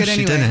 I know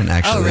she didn't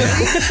actually. Oh, really?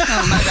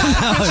 Oh my God.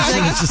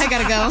 I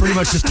gotta go. Pretty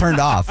much just turned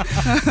off.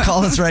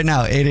 Call us right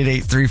now,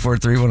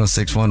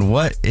 888-343-1061.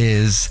 What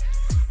is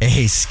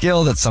a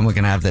skill that someone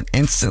can have that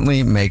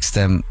instantly makes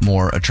them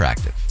more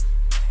attractive?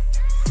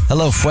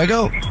 Hello,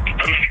 Fuego.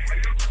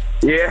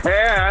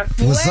 Yeah.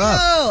 What's up?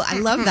 Oh, I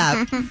love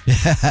that.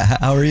 Yeah,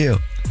 how are you?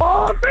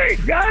 Oh,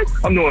 thanks, guys.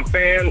 I'm doing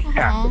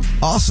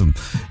fantastic. Awesome.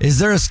 Is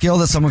there a skill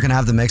that someone can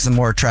have that makes them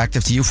more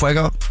attractive to you,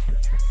 Fuego?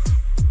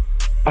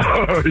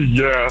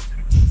 Yeah.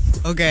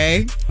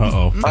 Okay.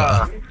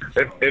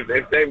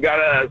 If they've got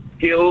a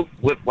skills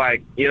with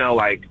like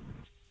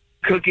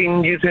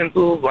cooking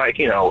utensils, like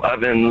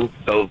ovens,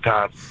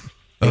 stovetops,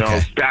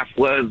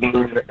 spatulas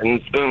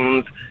and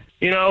spoons.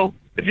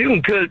 If you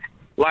can cook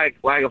like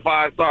a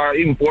 5-star,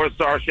 even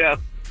 4-star chef,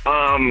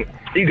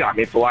 you got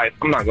me for life.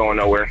 I'm not going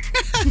nowhere.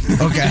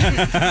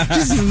 Okay.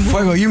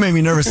 Fuego, you made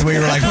me nervous the way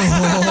you were like,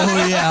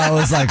 oh yeah. I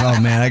was like, oh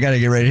man, I got to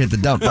get ready to hit the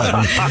dump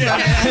button.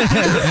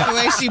 The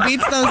way she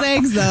beats those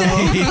eggs, though.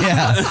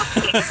 Yeah.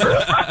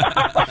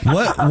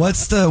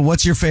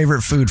 What's your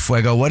favorite food,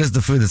 Fuego? What is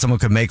the food that someone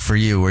could make for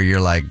you where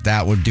you're like,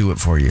 that would do it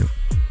for you?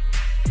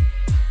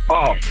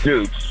 Oh,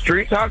 dude,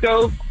 street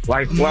tacos,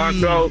 like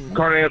cilantro,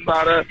 carne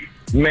asada.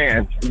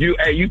 Man,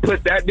 you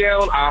put that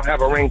down, I'll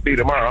have a ring for you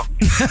tomorrow. All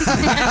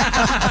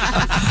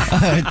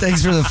right,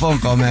 thanks for the phone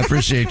call, man.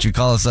 Appreciate you.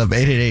 Call us up,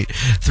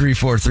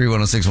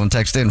 888-343-1061.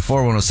 Text in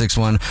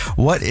 41061.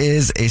 What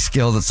is a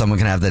skill that someone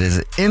can have that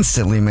is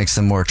instantly makes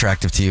them more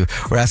attractive to you?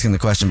 We're asking the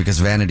question because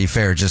Vanity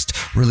Fair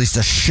just released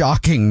a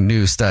shocking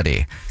new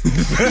study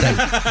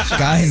that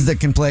guys that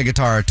can play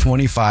guitar are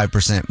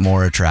 25%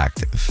 more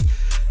attractive.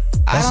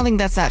 I don't think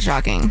that's that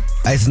shocking.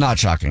 It's not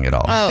shocking at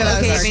all. Oh,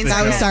 okay.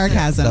 That was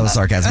sarcasm. That was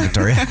sarcasm,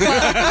 Victoria.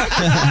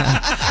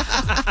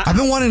 I've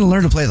been wanting to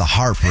learn to play the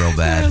harp real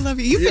bad. I love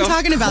you. You've been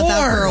talking about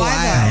that for a while.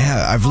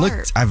 Yeah,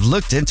 I've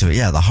looked into it.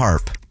 Yeah, the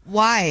harp.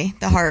 Why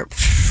the harp?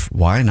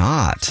 Why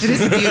not? It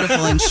is a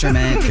beautiful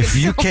instrument. If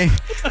you came,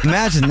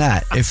 imagine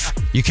that. If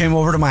you came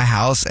over to my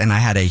house and I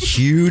had a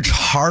huge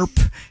harp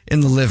in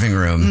the living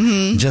room,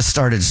 Mm-hmm. just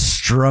started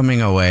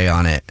strumming away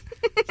on it,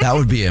 that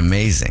would be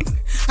amazing.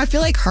 I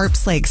feel like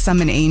harps like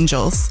summon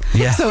angels.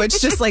 Yeah. So it's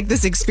just like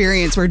this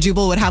experience where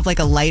Jubal would have like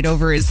a light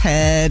over his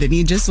head and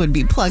he just would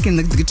be plucking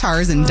the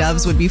guitars and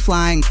doves would be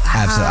flying.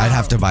 Absolutely. I'd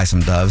have to buy some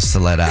doves to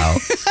let out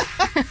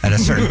at a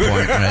certain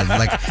point. And I'd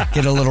like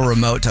get a little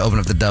remote to open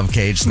up the dove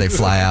cage so they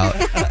fly out.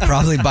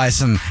 Probably buy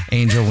some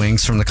angel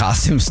wings from the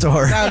costume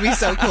store. That would be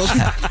so cool.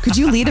 Could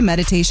you lead a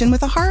meditation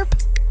with a harp?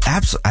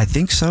 Absolutely. I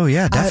think so.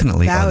 Yeah,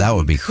 definitely. That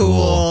would be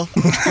cool.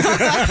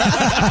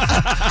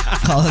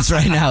 Call us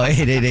right now,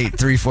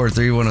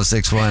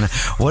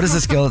 888-343-1061. What is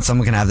a skill that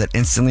someone can have that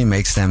instantly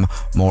makes them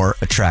more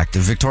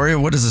attractive? Victoria,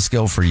 what is a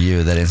skill for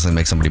you that instantly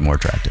makes somebody more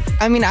attractive?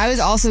 I mean, I was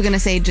also going to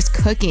say just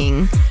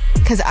cooking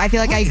because I feel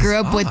like I grew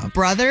up with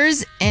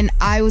brothers and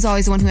I was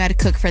always the one who had to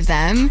cook for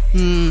them.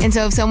 And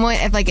so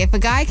if a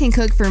guy can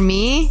cook for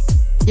me,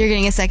 you're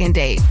getting a second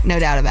date, no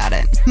doubt about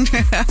it.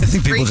 I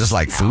think people just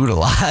like food a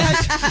lot.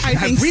 I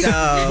think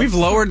so. We've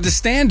lowered the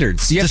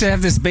standards. You have to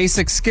have this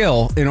basic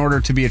skill in order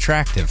to be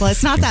attractive. Well,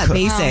 it's not that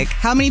basic.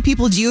 How many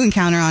people do you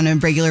encounter on a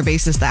regular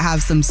basis that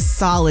have some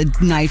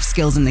solid knife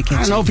skills in the kitchen?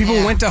 I don't know. People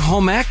went to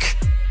home ec.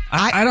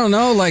 I don't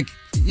know. Like,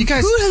 you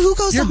guys, who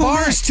goes your to home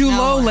bar ec? is too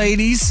low,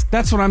 ladies.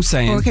 That's what I'm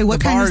saying. Okay, what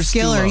The kind bar of is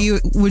skill too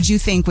low. would you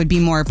think would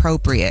be more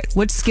appropriate?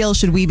 What skill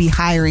should we be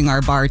hiring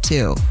our bar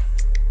to?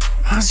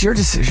 How's your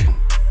decision?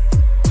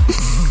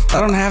 I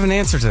don't have an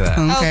answer to that.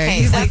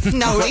 Okay. He's like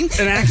noting.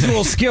 An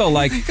actual skill,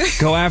 like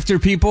go after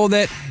people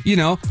that,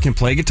 can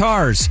play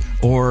guitars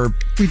or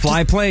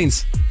fly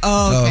planes.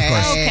 Oh, of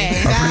course.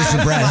 Okay. Our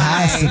producer Brad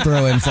has to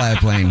throw in fly a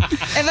plane.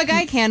 If a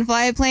guy can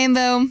fly a plane,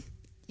 though,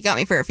 you got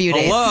me for a few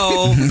days.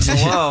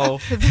 Hello.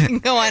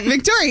 Go on.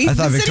 Victoria, he's I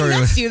thought been Victoria sitting next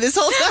was- to you this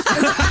whole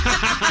time.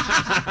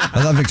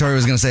 I thought Victoria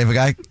was going to say, if a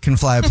guy can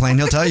fly a plane,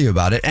 he'll tell you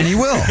about it. And he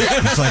will.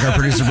 Just like our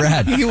producer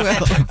Brad. He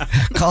will.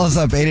 Call us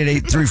up,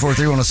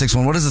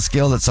 888-343-1061. What is a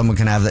skill that someone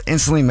can have that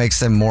instantly makes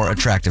them more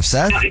attractive?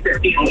 Seth? Hi.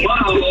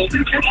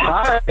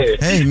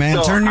 Hey,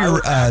 man,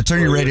 So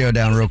turn your radio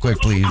down real quick,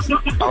 please.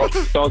 I'm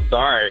so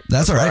sorry.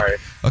 That's all right. Sorry.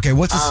 Okay,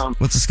 what's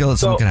a skill that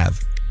someone can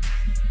have?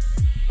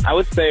 I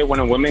would say when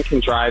a woman can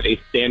drive a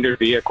standard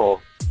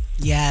vehicle.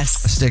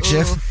 Yes. A stick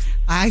shift?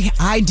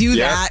 I do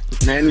that.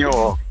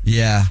 Manual.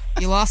 Yeah.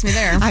 You lost me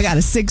there. I got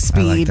a 6-speed.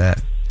 I like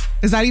that.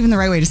 Is that even the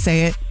right way to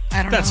say it?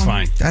 I don't That's know.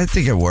 fine. I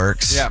think it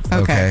works. Yeah.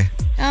 Okay.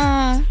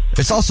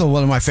 It's also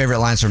one of my favorite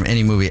lines from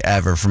any movie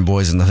ever, from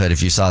Boys in the Hood,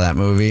 if you saw that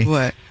movie.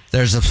 What?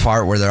 There's a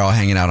part where they're all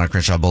hanging out on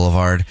Crenshaw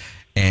Boulevard,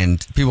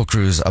 and people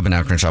cruise up and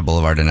down Crenshaw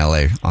Boulevard in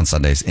L.A. on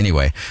Sundays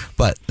anyway.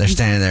 But they're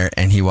standing there,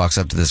 and he walks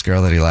up to this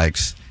girl that he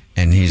likes,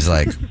 and he's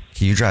like,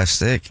 can you drive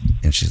stick?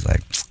 And she's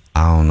like,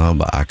 I don't know,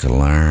 but I could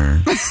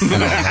learn. And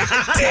I'm like,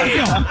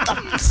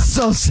 damn,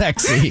 so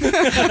sexy.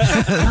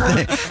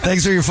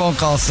 Thanks for your phone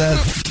call,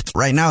 Seth.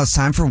 Right now it's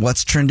time for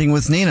What's Trending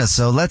with Nina.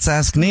 So let's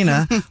ask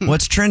Nina,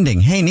 what's trending?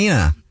 Hey,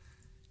 Nina.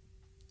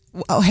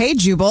 Oh, hey,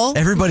 Jubal.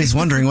 Everybody's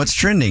wondering what's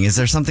trending. Is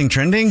there something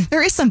trending?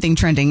 There is something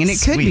trending, and it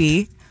could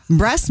be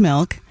breast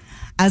milk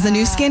as a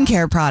new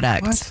skincare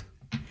product. What?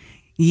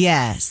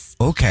 Yes.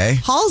 Okay.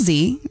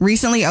 Halsey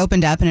recently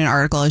opened up in an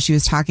article as she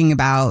was talking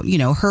about,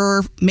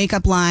 her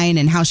makeup line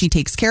and how she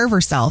takes care of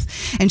herself.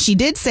 And she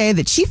did say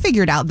that she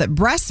figured out that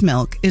breast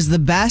milk is the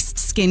best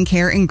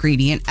skincare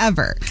ingredient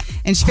ever.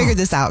 And she figured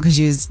this out because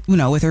she was,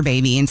 with her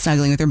baby and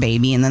snuggling with her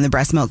baby. And then the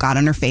breast milk got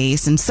on her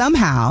face. And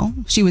somehow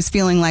she was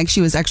feeling like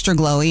she was extra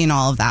glowy and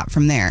all of that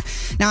from there.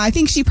 Now, I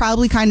think she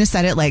probably kind of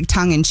said it like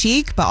tongue in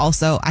cheek, but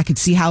also I could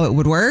see how it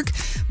would work.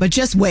 But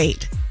just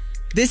wait.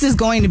 This is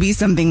going to be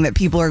something that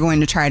people are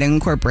going to try to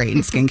incorporate in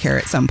skincare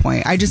at some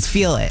point. I just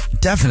feel it.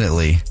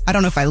 Definitely. I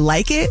don't know if I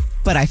like it,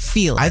 but I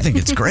feel it. I think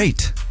it's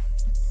great.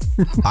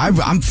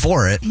 I'm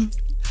for it.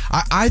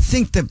 I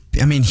think that,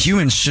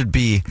 humans should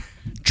be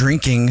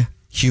drinking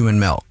human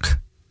milk.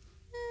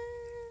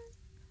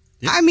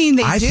 I mean,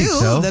 they I do. think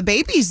so. The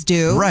babies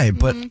do. Right,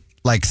 but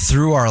like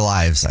through our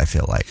lives, I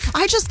feel like.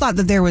 I just thought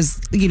that there was,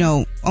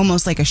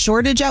 almost like a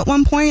shortage at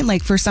one point.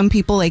 Like for some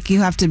people, like you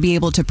have to be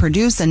able to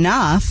produce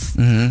enough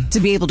to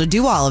be able to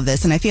do all of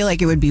this. And I feel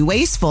like it would be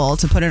wasteful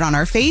to put it on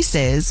our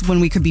faces when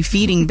we could be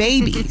feeding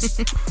babies.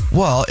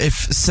 Well,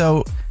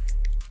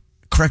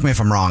 correct me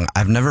if I'm wrong,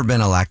 I've never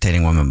been a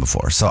lactating woman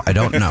before, so I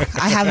don't know.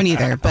 I haven't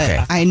either, but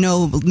Okay. I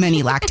know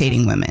many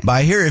lactating women. But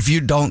I hear if you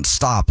don't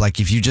stop,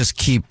 like if you just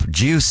keep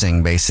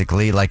juicing,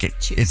 basically, like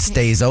it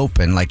stays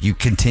open, like you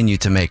continue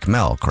to make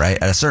milk, right?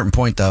 At a certain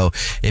point, though,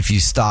 if you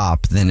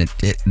stop, then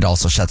it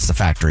also shuts the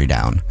factory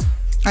down.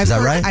 Is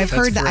that right? I've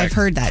heard that. I've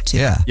heard that too.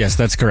 Yeah. Yes,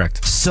 that's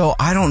correct. So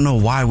I don't know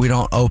why we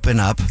don't open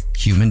up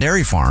human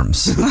dairy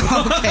farms.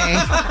 Okay.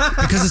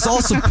 Because it's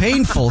also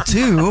painful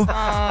too,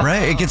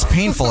 right? It gets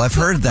painful. I've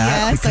heard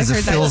that Yes, because I've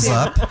it heard that fills too.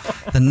 up.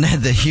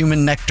 the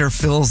human nectar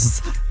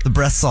fills the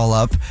breasts all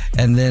up,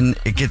 and then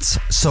it gets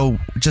so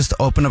just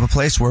open up a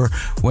place where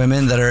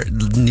women that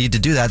need to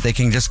do that, they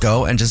can just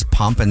go and just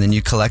pump, and then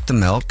you collect the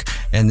milk,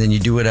 and then you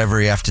do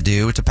whatever you have to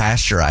do to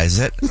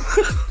pasteurize it.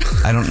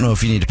 I don't know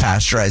if you need to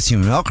pasteurize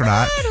human milk or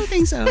not. I don't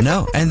think so.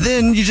 No, and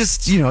then you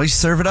just you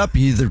serve it up.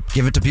 You either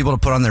give it to people to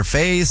put on their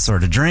face or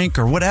to drink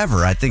or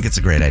whatever. I think it's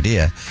a great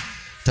idea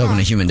to open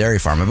a human dairy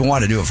farm. I've been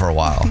wanting to do it for a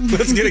while.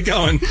 Let's get it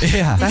going.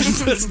 Yeah.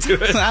 Let's do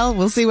it. Well,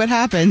 we'll see what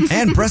happens.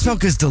 And breast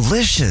milk is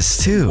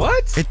delicious, too.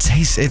 What?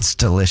 It's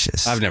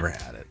delicious. I've never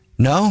had it.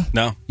 No?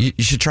 No. You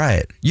should try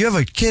it. You have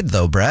a kid,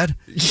 though, Brad.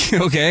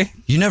 Okay.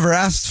 You never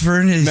asked for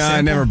any No,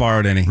 I never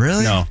borrowed any.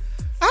 Really? No.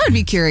 I would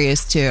be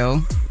curious,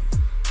 too.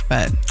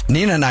 But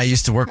Nina and I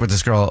used to work with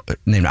this girl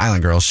named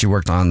Island Girl. She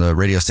worked on the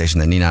radio station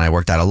that Nina and I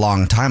worked at a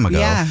long time ago.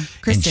 Yeah,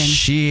 Kristen. And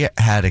she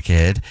had a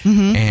kid,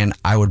 and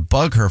I would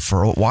bug her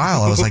for a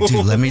while. I was like,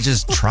 dude, let me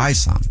just try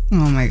some. Oh,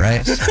 my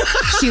gosh. Right?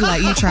 She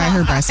let you try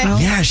her breast milk?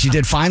 Yeah, she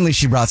did. Finally,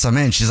 she brought some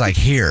in. She's like,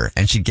 here.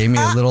 And she gave me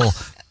a little...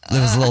 There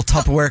was a little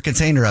Tupperware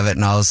container of it,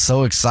 and I was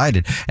so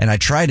excited. And I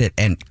tried it,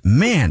 and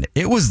man,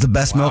 it was the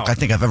best milk I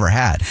think I've ever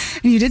had.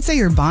 And you did say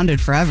you're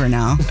bonded forever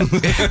now.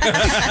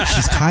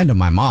 She's kind of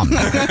my mom.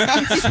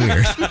 It's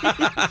weird.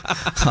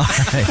 All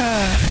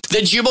right.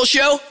 The Jubal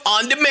Show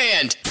on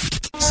demand.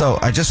 So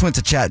I just went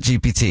to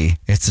ChatGPT.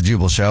 It's the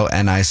Jubal Show,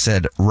 and I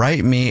said,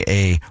 write me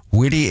a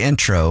witty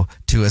intro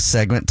to a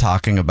segment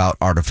talking about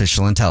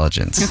artificial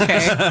intelligence. Okay.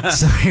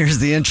 So here's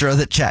the intro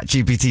that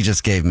ChatGPT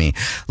just gave me.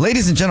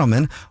 Ladies and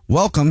gentlemen,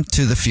 welcome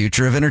to the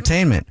future of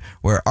entertainment,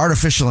 where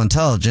artificial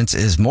intelligence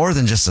is more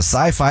than just a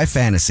sci-fi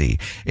fantasy.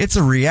 It's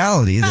a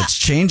reality that's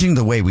changing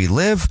the way we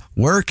live,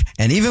 work,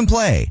 and even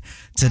play.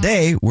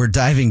 Today, we're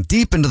diving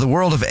deep into the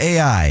world of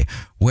AI,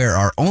 where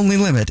our only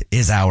limit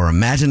is our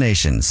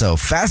imagination. So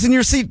fasten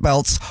your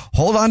seatbelts,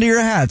 hold onto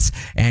your hats,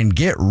 and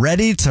get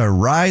ready to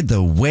ride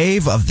the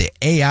wave of the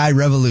AI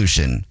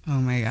revolution. Oh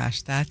my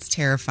gosh, that's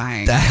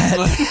terrifying.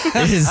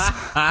 That is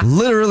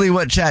literally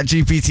what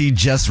ChatGPT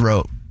just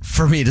wrote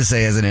for me to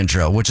say as an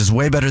intro, which is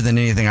way better than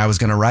anything I was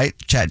going to write.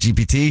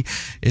 ChatGPT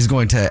is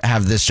going to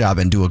have this job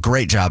and do a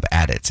great job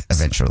at it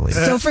eventually.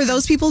 So for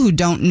those people who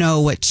don't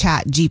know what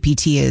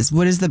ChatGPT is,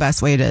 what is the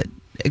best way to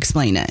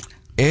explain it?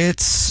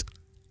 It's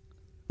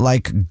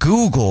like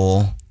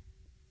Google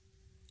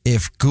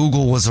if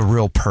Google was a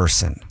real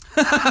person.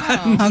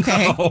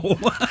 Okay.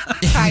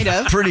 Kind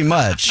of. Pretty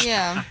much.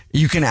 Yeah.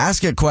 You can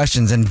ask it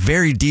questions and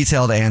very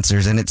detailed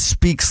answers, and it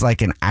speaks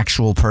like an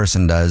actual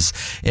person does.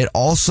 It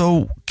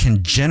also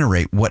can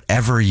generate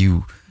whatever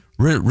you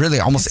really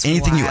almost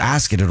anything you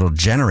ask it, it'll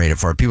generate it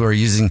for. People are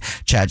using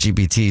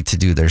ChatGPT to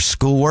do their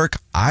schoolwork.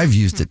 I've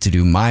used it to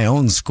do my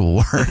own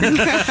schoolwork.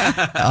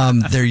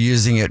 They're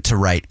using it to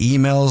write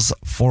emails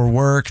for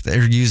work.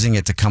 They're using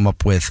it to come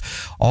up with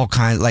all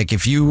kinds, like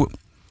if you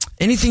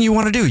anything you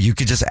want to do, you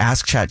could just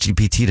ask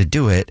ChatGPT to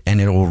do it, and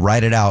it will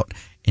write it out,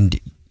 and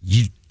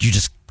you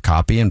just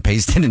copy and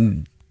paste it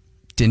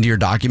into your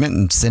document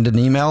and send an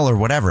email or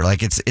whatever.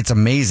 Like it's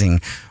amazing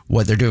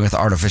what they're doing with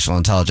artificial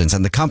intelligence.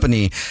 And the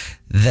company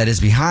that is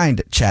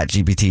behind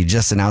ChatGPT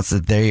just announced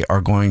that they are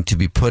going to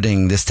be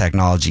putting this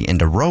technology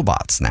into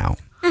robots now.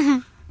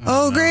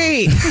 Oh,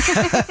 great.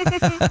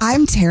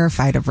 I'm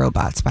terrified of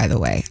robots, by the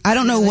way. I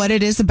don't know what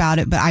it is about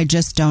it, but I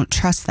just don't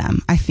trust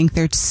them. I think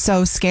they're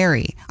so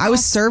scary. I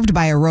was served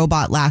by a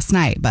robot last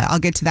night, but I'll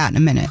get to that in a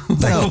minute.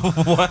 So,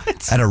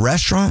 What? At a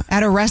restaurant?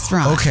 At a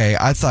restaurant. Okay,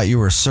 I thought you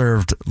were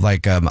served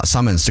like a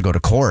summons to go to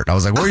court. I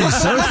was like, what are you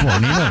served for?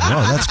 And you're like,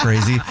 whoa, that's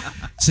crazy.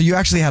 So you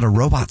actually had a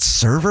robot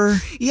server?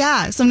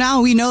 Yeah, so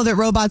now we know that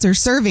robots are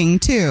serving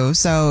too,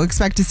 so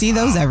expect to see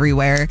those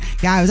everywhere.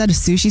 Yeah, I was at a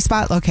sushi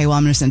spot. Okay, well,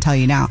 I'm just going to tell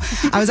you now.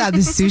 I was at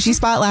this sushi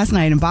spot last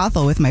night in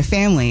Bothell with my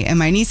family, and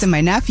my niece and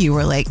my nephew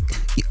were like,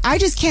 I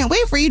just can't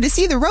wait for you to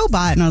see the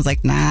robot. And I was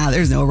like, nah,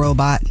 there's no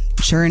robot.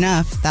 Sure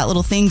enough, that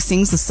little thing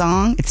sings the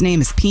song. Its name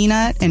is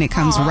Peanut, and it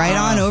comes right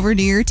on over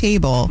to your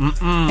table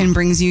and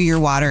brings you your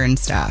water and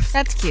stuff.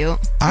 That's cute.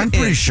 I'm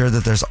pretty sure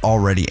that there's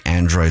already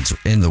androids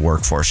in the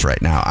workforce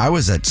right now. I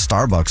was at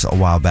Starbucks a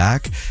while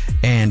back,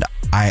 and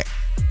I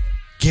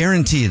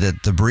guarantee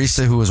that the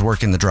barista who was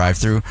working the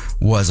drive-thru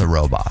was a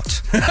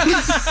robot.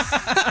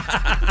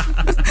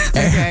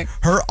 Okay.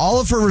 All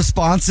of her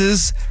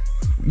responses,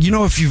 you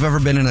know, if you've ever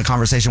been in a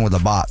conversation with a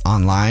bot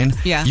online,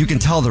 Yeah. you can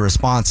tell the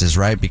responses,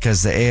 right?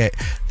 Because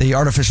the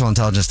artificial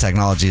intelligence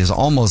technology is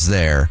almost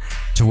there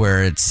to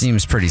where it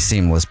seems pretty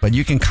seamless, but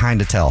you can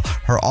kind of tell.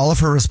 All of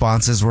her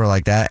responses were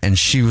like that, and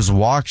she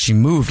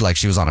moved like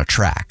she was on a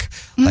track.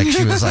 Like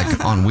she was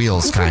like on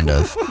wheels, kind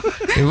of.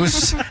 It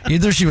was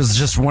either she was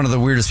just one of the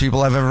weirdest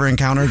people I've ever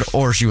encountered,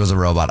 or she was a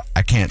robot.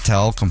 I can't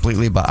tell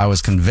completely, but I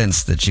was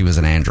convinced that she was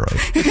an android.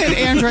 An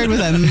android with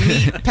a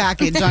meat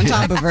package on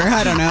top of her.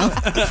 I don't know.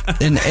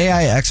 An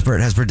AI expert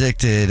has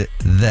predicted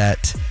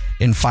that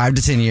in 5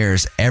 to 10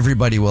 years,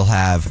 everybody will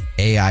have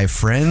AI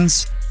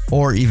friends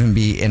or even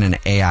be in an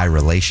AI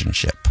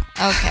relationship.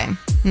 Okay.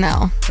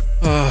 No.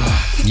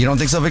 You don't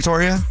think so,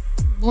 Victoria?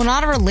 Well,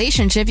 not a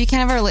relationship. You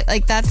can't have a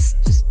like. That's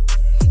just.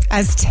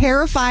 As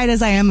terrified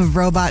as I am of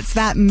robots,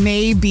 that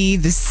may be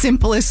the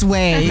simplest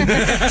way to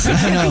get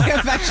the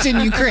affection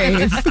you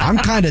crave. I'm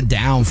kind of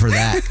down for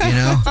that, you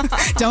know?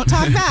 Don't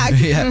talk back.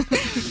 Yeah.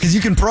 Because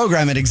you can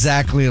program it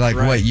exactly like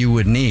what you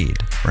would need,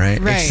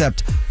 right?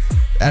 Except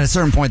at a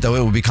certain point, though, it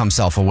will become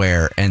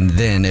self-aware, and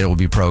then it will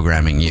be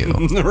programming you.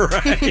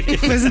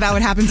 Right. Isn't that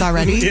what happens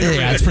already?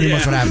 Yeah, it's pretty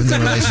much what happens in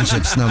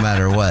relationships, no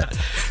matter what.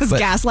 It's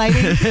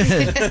gaslighting.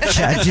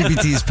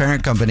 ChatGPT's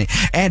parent company,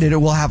 and it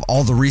will have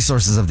all the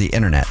resources of the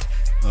internet.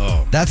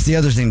 Oh. That's the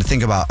other thing to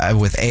think about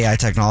with AI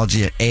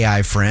technology and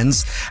AI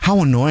friends.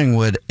 How annoying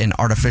would an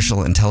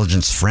artificial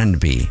intelligence friend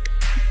be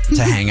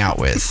to hang out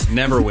with?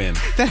 Never win.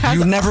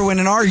 You never win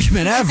an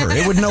argument ever.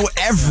 It would know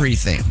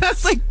everything.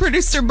 That's like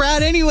producer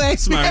Brad anyway.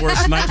 It's my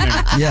worst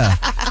nightmare. Yeah.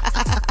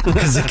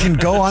 Because it can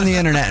go on the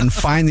internet and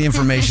find the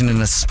information in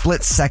a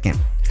split second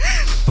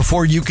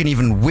before you can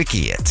even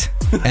wiki it.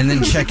 And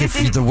then check if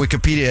the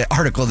Wikipedia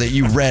article that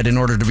you read in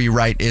order to be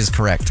right is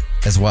correct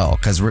as well.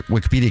 Because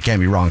Wikipedia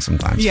can be wrong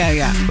sometimes.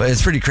 Yeah. But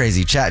it's pretty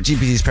crazy.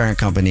 ChatGPT's parent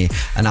company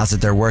announced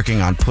that they're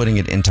working on putting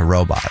it into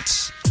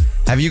robots.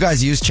 Have you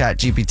guys used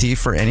ChatGPT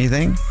for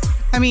anything?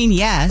 I mean,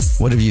 yes.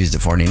 What have you used it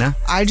for, Nina?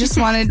 I just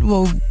wanted,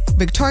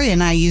 Victoria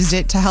and I used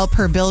it to help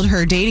her build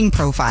her dating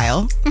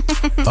profile.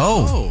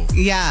 Oh.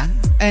 Yeah.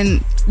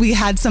 And we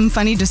had some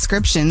funny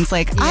descriptions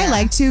like, I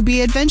like to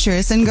be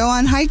adventurous and go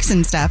on hikes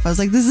and stuff. I was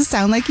like, does this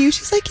sound like you?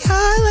 She's like, yeah,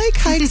 I like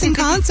hikes and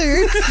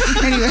concerts.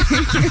 Anyway.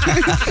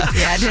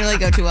 Yeah, it didn't really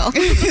go too well.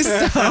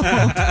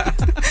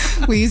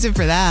 So we use it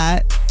for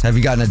that. Have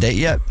you gotten a date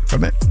yet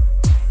from it?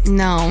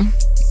 No.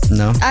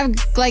 No? I've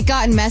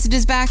gotten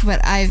messages back, but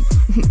I've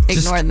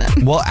ignored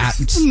them. Well,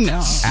 ask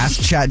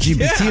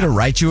ChatGPT to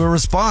write you a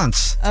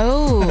response.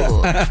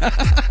 Oh.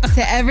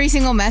 To every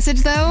single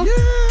message, though?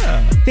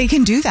 Yeah. They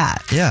can do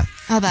that. Yeah.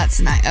 Oh,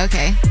 that's nice.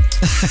 Okay.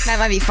 That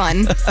might be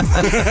fun.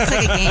 It's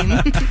like a game.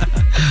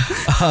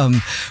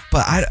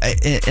 But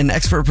an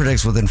expert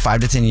predicts within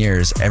 5 to 10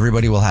 years,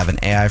 everybody will have an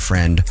AI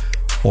friend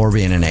or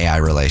be in an AI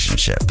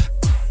relationship.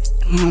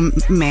 Oh,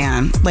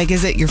 man. Like,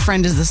 is it your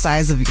friend is the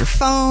size of your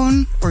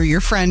phone, or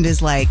your friend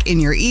is like in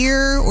your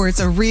ear, or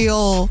it's a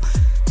real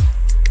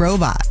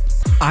robot?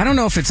 I don't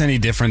know if it's any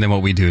different than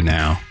what we do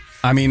now.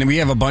 I mean, we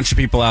have a bunch of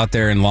people out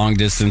there in long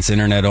distance,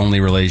 internet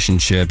only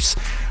relationships.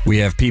 We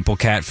have people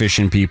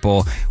catfishing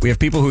people. We have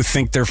people who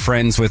think they're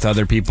friends with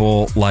other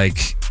people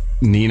like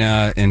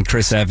Nina and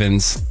Chris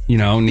Evans. You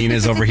know,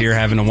 Nina's over here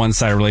having a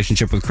one-sided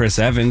relationship with Chris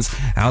Evans.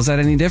 How's that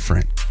any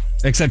different?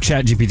 Except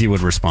ChatGPT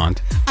would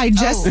respond. I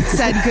just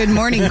said good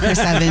morning, Chris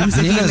Evans,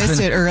 if you missed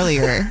it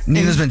earlier.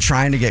 Nina's been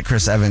trying to get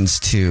Chris Evans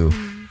to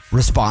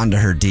respond to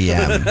her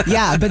DM.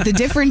 Yeah, but the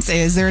difference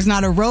is there's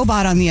not a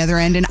robot on the other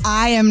end, and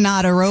I am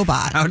not a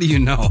robot. How do you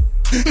know?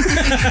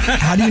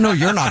 How do you know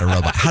you're not a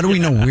robot? How do we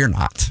know we're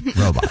not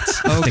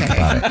robots? Okay. Think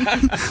about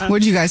it.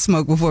 What'd you guys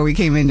smoke before we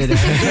came in today?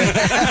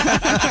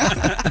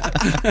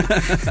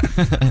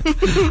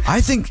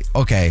 I think,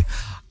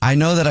 I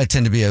know that I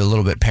tend to be a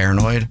little bit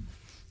paranoid,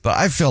 but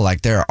I feel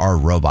like there are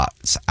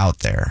robots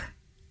out there,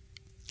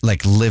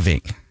 like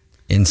living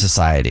in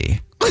society.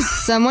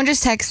 Someone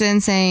just texted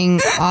in saying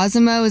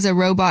Osmo is a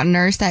robot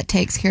nurse that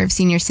takes care of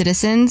senior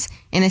citizens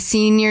in a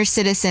senior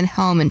citizen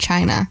home in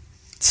China.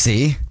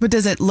 See? But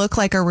does it look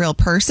like a real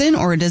person,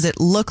 or does it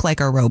look like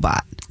a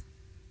robot?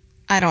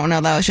 I don't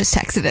know. That was just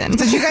texted in.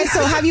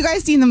 Have you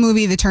guys seen the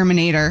movie The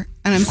Terminator?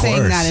 And I'm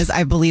saying that as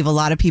I believe a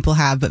lot of people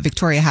have, but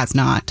Victoria has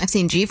not. I've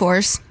seen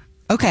G-Force.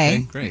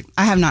 Okay, great.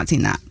 I have not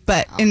seen that.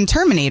 But in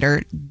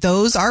Terminator,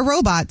 those are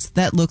robots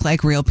that look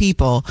like real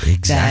people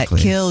that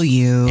kill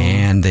you.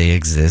 And they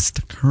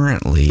exist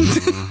currently.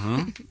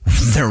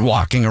 They're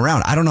walking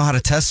around. I don't know how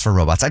to test for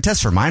robots. I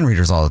test for mind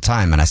readers all the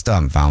time, and I still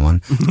haven't found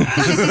one.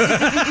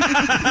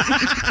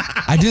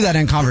 I do that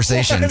in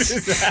conversations.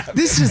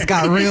 This just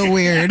got real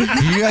weird.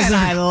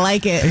 I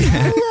like it.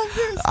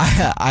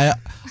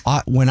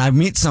 When I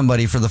meet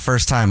somebody for the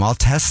first time, I'll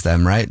test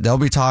them, right? They'll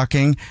be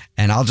talking,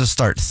 and I'll just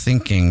start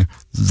thinking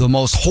the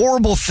most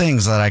horrible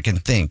things that I can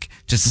think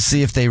just to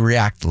see if they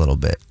react a little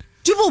bit.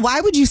 Jubal,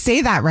 why would you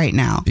say that right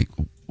now?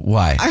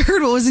 Why? I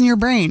heard what was in your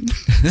brain.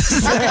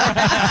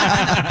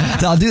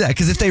 I'll do that,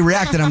 because if they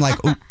react, then I'm like,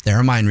 oh, they're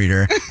a mind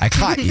reader. I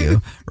caught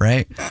you,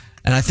 right?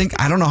 And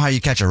I don't know how you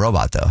catch a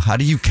robot, though. How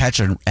do you catch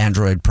an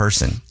android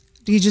person?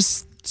 Do you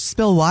just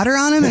spill water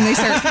on them and they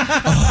start...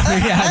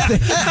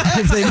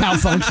 if they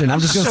malfunction.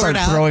 I'm just going to start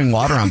throwing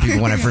water on people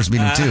when I first meet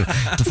them, too,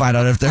 to find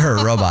out if they're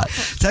a robot.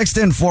 Text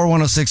in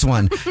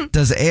 41061.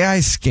 Does AI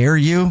scare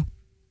you?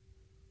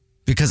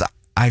 Because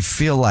I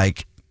feel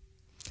like,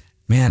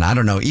 man, I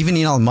don't know. Even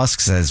Elon Musk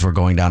says we're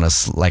going down a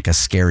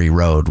scary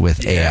road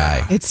with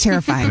AI. It's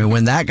terrifying. I mean,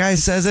 when that guy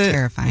says it,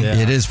 terrifying.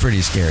 It is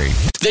pretty scary.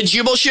 The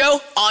Jubal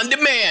Show on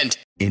demand.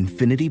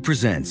 Infiniti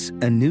presents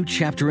a new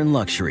chapter in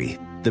luxury.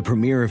 The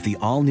premiere of the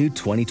all-new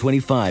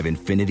 2025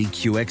 Infiniti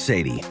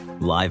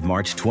QX80. Live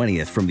March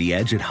 20th from the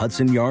Edge at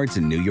Hudson Yards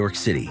in New York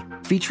City.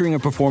 featuring a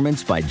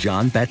performance by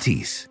John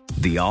Batiste.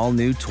 The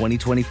all-new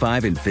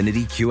 2025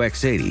 Infiniti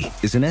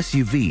QX80 is an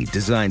SUV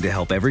designed to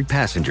help every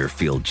passenger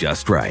feel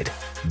just right.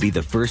 Be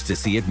the first to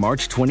see it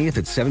March 20th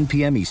at 7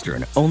 p.m.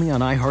 Eastern, only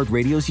on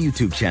iHeartRadio's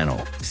YouTube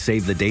channel.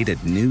 Save the date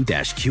at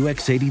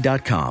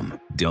new-QX80.com.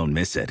 Don't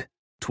miss it.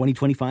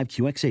 2025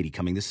 QX80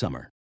 coming this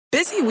summer.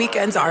 Busy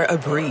weekends are a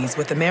breeze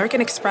with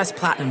American Express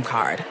Platinum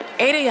Card.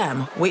 8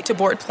 a.m., wait to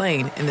board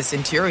plane in the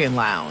Centurion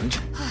Lounge.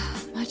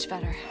 Much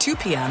better. 2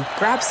 p.m.,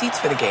 grab seats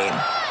for the game.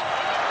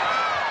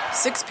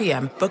 6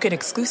 p.m., book an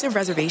exclusive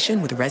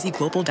reservation with Resi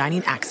Global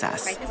Dining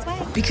Access. Right this way.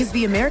 Because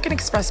the American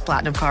Express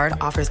Platinum Card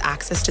offers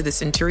access to the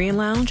Centurion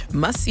Lounge,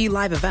 must-see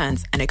live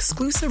events, and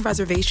exclusive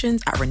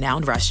reservations at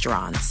renowned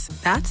restaurants.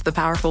 That's the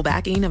powerful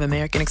backing of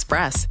American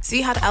Express.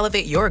 See how to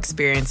elevate your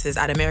experiences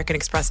at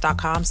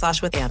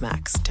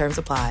americanexpress.com/withAmex. Terms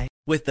apply.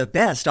 With the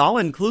best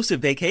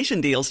all-inclusive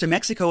vacation deals to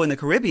Mexico and the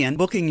Caribbean,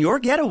 booking your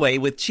getaway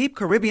with Cheap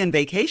Caribbean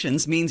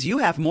Vacations means you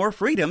have more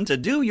freedom to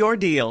do your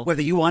deal.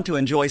 Whether you want to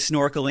enjoy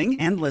snorkeling,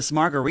 endless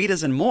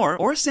margaritas and more,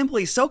 or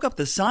simply soak up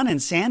the sun and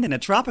sand in a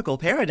tropical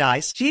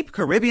paradise, Cheap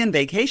Caribbean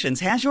Vacations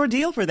has your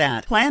deal for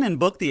that. Plan and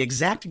book the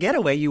exact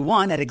getaway you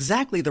want at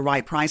exactly the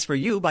right price for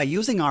you by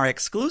using our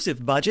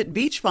exclusive budget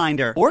Beach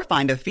Finder, or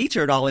find a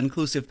featured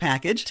all-inclusive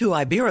package to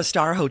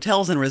Iberostar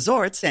Hotels and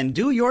Resorts and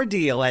do your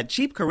deal at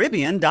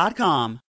cheapcaribbean.com.